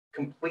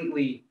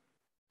completely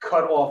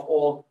cut off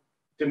all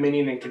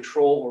dominion and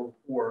control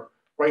or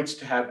rights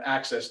to have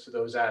access to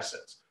those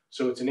assets.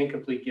 So it's an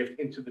incomplete gift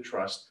into the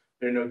trust.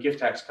 There are no gift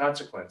tax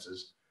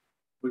consequences,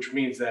 which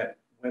means that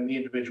when the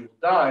individual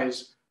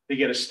dies, they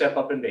get a step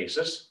up in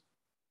basis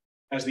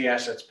as the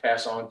assets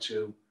pass on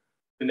to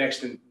the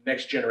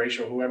next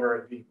generation or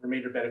whoever the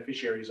remainder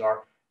beneficiaries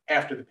are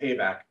after the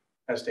payback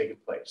has taken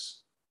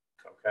place.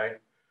 Okay.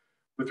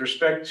 With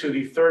respect to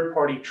the third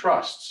party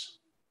trusts,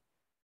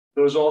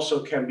 those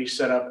also can be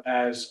set up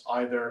as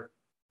either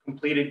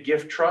completed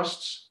gift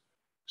trusts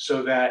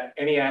so that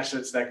any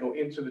assets that go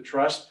into the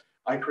trust,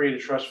 I create a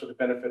trust for the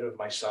benefit of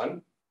my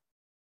son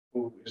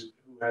who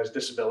has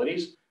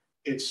disabilities.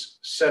 It's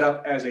set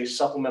up as a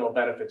supplemental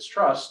benefits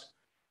trust,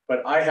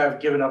 but I have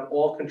given up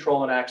all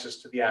control and access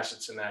to the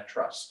assets in that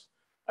trust.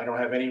 I don't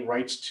have any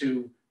rights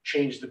to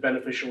change the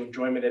beneficial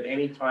enjoyment at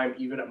any time,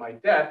 even at my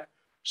death.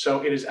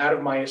 So it is out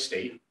of my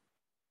estate.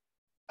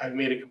 I've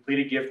made a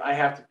completed gift. I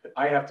have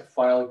to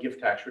file a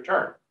gift tax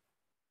return.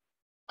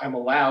 I'm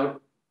allowed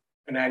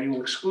an annual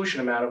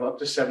exclusion amount of up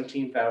to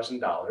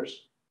 $17,000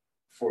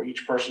 for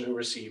each person who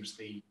receives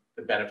the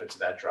benefits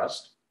of that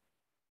trust.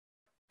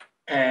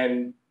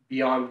 And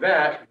beyond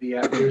that,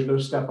 there's no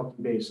step up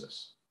in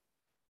basis.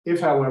 If,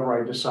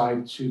 however, I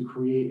decide to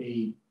create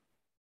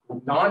a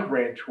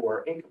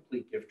non-grantor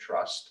incomplete gift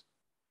trust,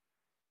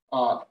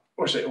 or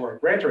a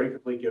grantor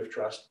incomplete gift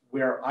trust,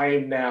 where I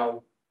am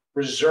now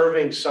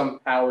reserving some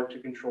power to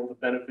control the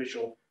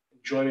beneficial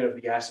enjoyment of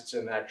the assets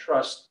in that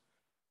trust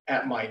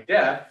at my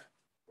death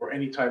or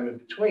any time in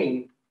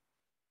between,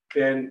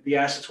 then the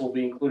assets will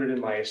be included in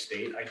my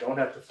estate. I don't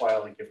have to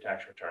file a gift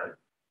tax return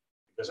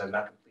because I've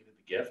not completed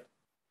the gift.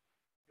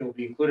 It will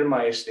be included in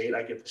my estate.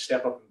 I get the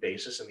step up in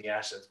basis and the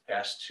assets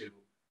pass to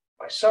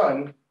my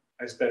son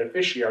as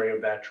beneficiary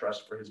of that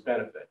trust for his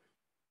benefit.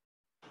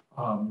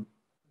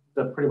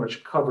 That pretty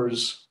much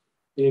covers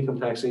the income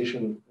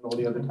taxation and all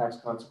the other tax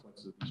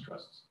consequences of these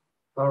trusts.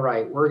 All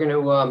right, we're going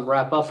to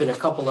wrap up in a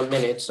couple of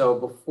minutes. So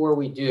before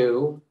we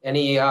do,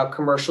 any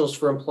commercials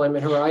for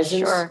Employment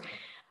Horizons? Sure.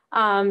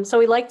 So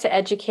we like to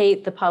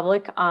educate the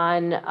public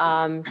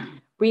on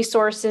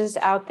resources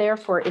out there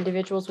for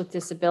individuals with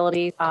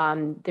disabilities.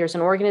 There's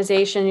an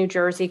organization in New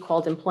Jersey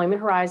called Employment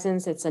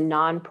Horizons. It's a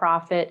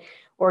nonprofit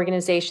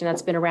organization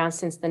that's been around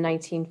since the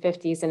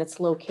 1950s, and it's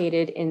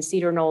located in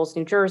Cedar Knolls,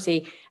 New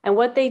Jersey. And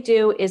what they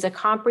do is a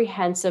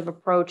comprehensive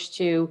approach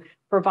to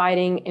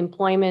providing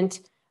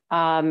employment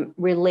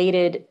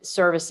related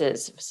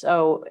services.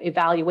 So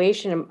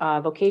evaluation,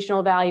 vocational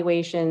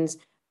evaluations,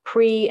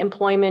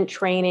 pre-employment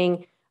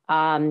training,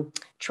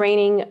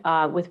 training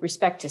with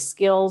respect to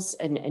skills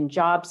and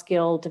job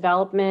skill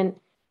development,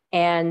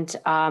 and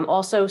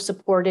also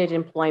supported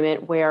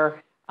employment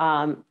where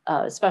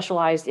a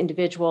specialized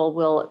individual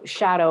will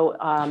shadow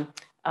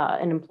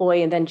an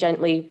employee and then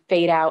gently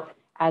fade out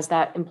as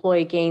that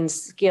employee gains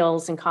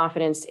skills and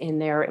confidence in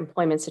their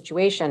employment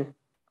situation.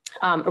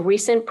 A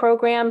recent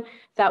program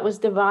that was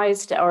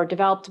devised or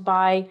developed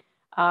by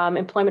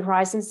Employment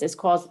Horizons is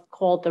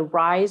called the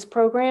RISE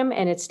program,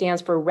 and it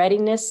stands for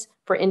Readiness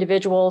for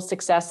Individual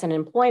Success and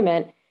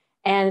Employment.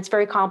 And it's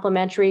very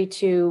complementary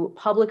to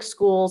public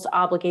schools'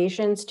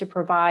 obligations to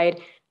provide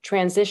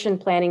transition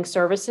planning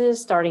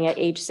services starting at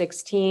age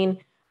 16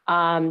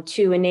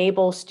 to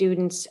enable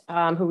students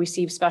who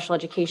receive special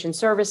education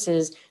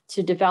services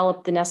to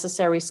develop the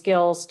necessary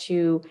skills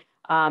to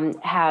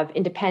have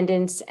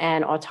independence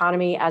and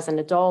autonomy as an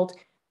adult,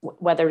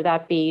 whether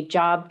that be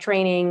job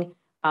training,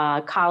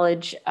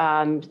 college,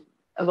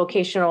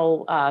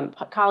 vocational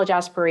college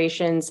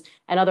aspirations,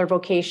 and other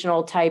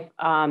vocational type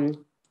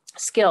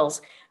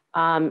skills.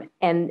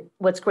 And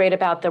what's great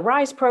about the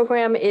RISE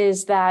program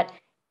is that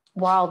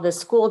while the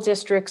school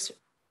district's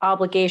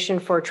obligation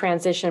for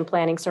transition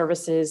planning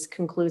services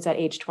concludes at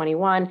age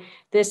 21,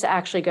 this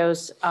actually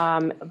goes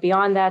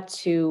beyond that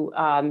to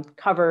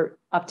cover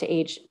up to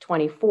age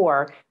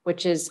 24,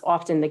 which is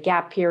often the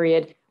gap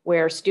period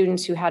where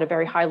students who had a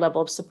very high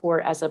level of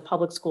support as a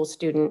public school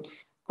student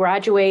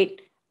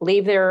graduate,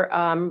 leave their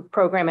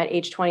program at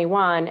age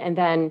 21, and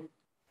then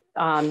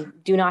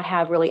do not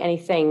have really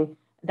anything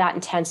that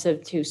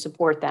intensive to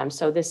support them.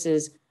 So this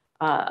is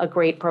a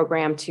great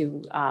program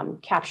to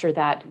capture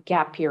that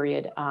gap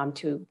period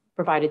to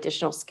provide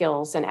additional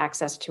skills and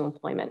access to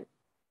employment.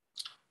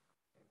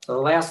 The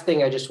last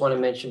thing I just want to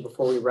mention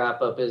before we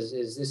wrap up is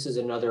this is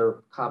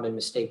another common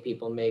mistake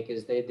people make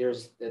is there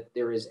is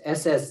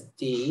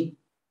SSD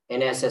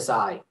and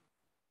SSI,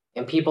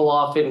 and people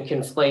often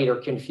conflate or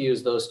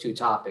confuse those two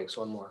topics.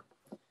 One more,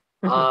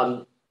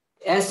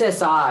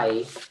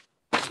 SSI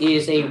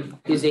is a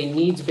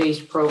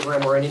needs-based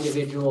program where an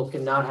individual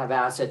cannot have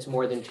assets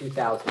more than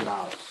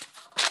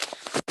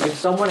 $2,000. If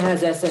someone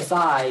has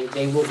SSI,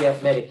 they will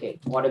get Medicaid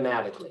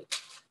automatically.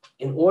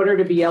 In order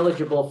to be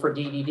eligible for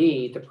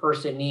DDD, the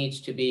person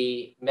needs to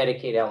be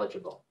Medicaid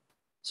eligible.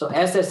 So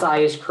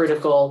SSI is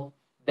critical.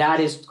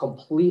 That is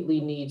completely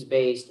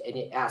needs-based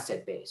and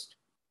asset-based.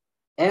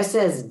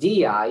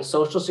 SSDI,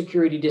 Social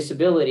Security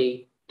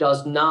Disability,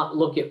 does not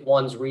look at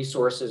one's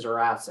resources or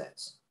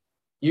assets.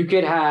 You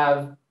could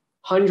have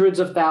hundreds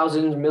of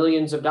thousands,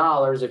 millions of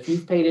dollars. If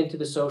you've paid into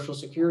the Social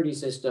Security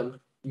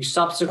system, you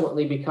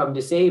subsequently become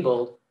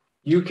disabled,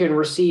 you can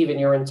receive and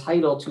you're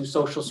entitled to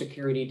Social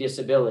Security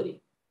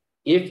Disability.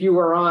 If you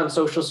are on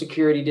Social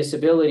Security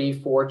Disability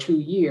for 2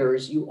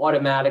 years, you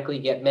automatically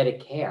get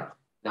Medicare,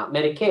 not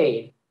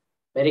Medicaid.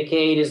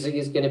 Medicaid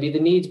is going to be the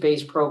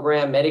needs-based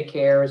program.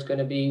 Medicare is going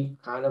to be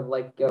kind of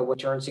like when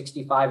turn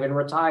 65 and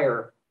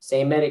retire,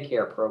 same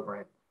Medicare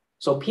program.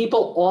 So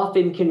people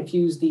often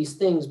confuse these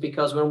things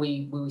because when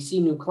we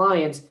see new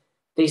clients,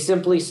 they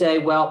simply say,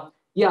 well,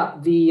 yeah,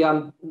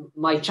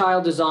 my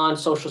child is on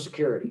Social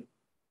Security.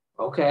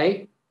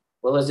 Okay,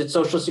 well, is it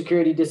Social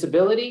Security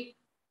Disability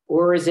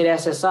or is it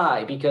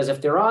SSI? Because if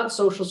they're on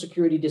Social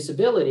Security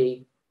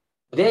Disability,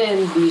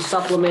 then the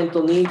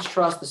Supplemental Needs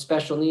Trust, the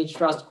Special Needs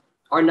Trust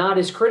are not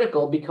as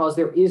critical because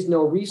there is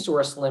no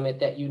resource limit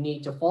that you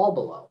need to fall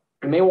below.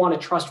 You may want to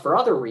trust for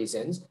other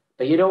reasons,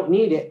 but you don't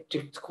need it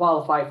to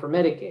qualify for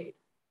Medicaid.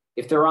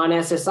 If they're on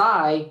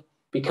SSI,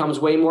 becomes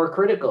way more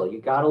critical.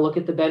 You got to look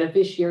at the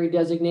beneficiary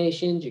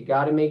designations. You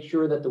got to make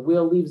sure that the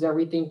will leaves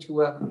everything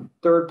to a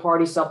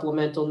third-party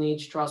supplemental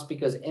needs trust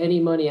because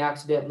any money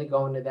accidentally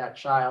going to that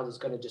child is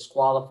going to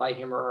disqualify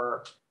him or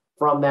her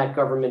from that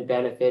government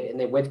benefit. And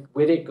then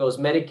with it goes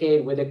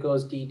Medicaid, with it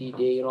goes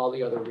DDD and all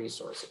the other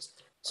resources.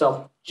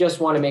 So just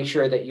want to make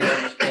sure that you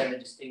understand the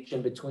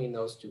distinction between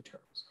those two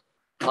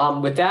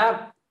terms. With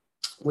that,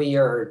 we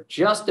are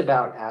just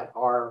about at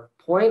our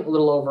point, a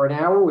little over an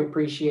hour. We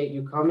appreciate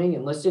you coming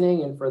and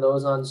listening. And for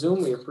those on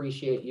Zoom, we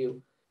appreciate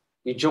you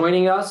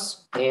joining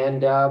us.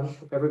 And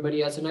hope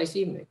everybody has a nice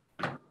evening.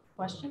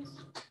 Questions?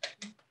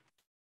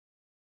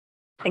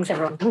 Thanks,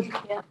 everyone.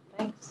 Yeah,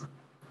 thanks.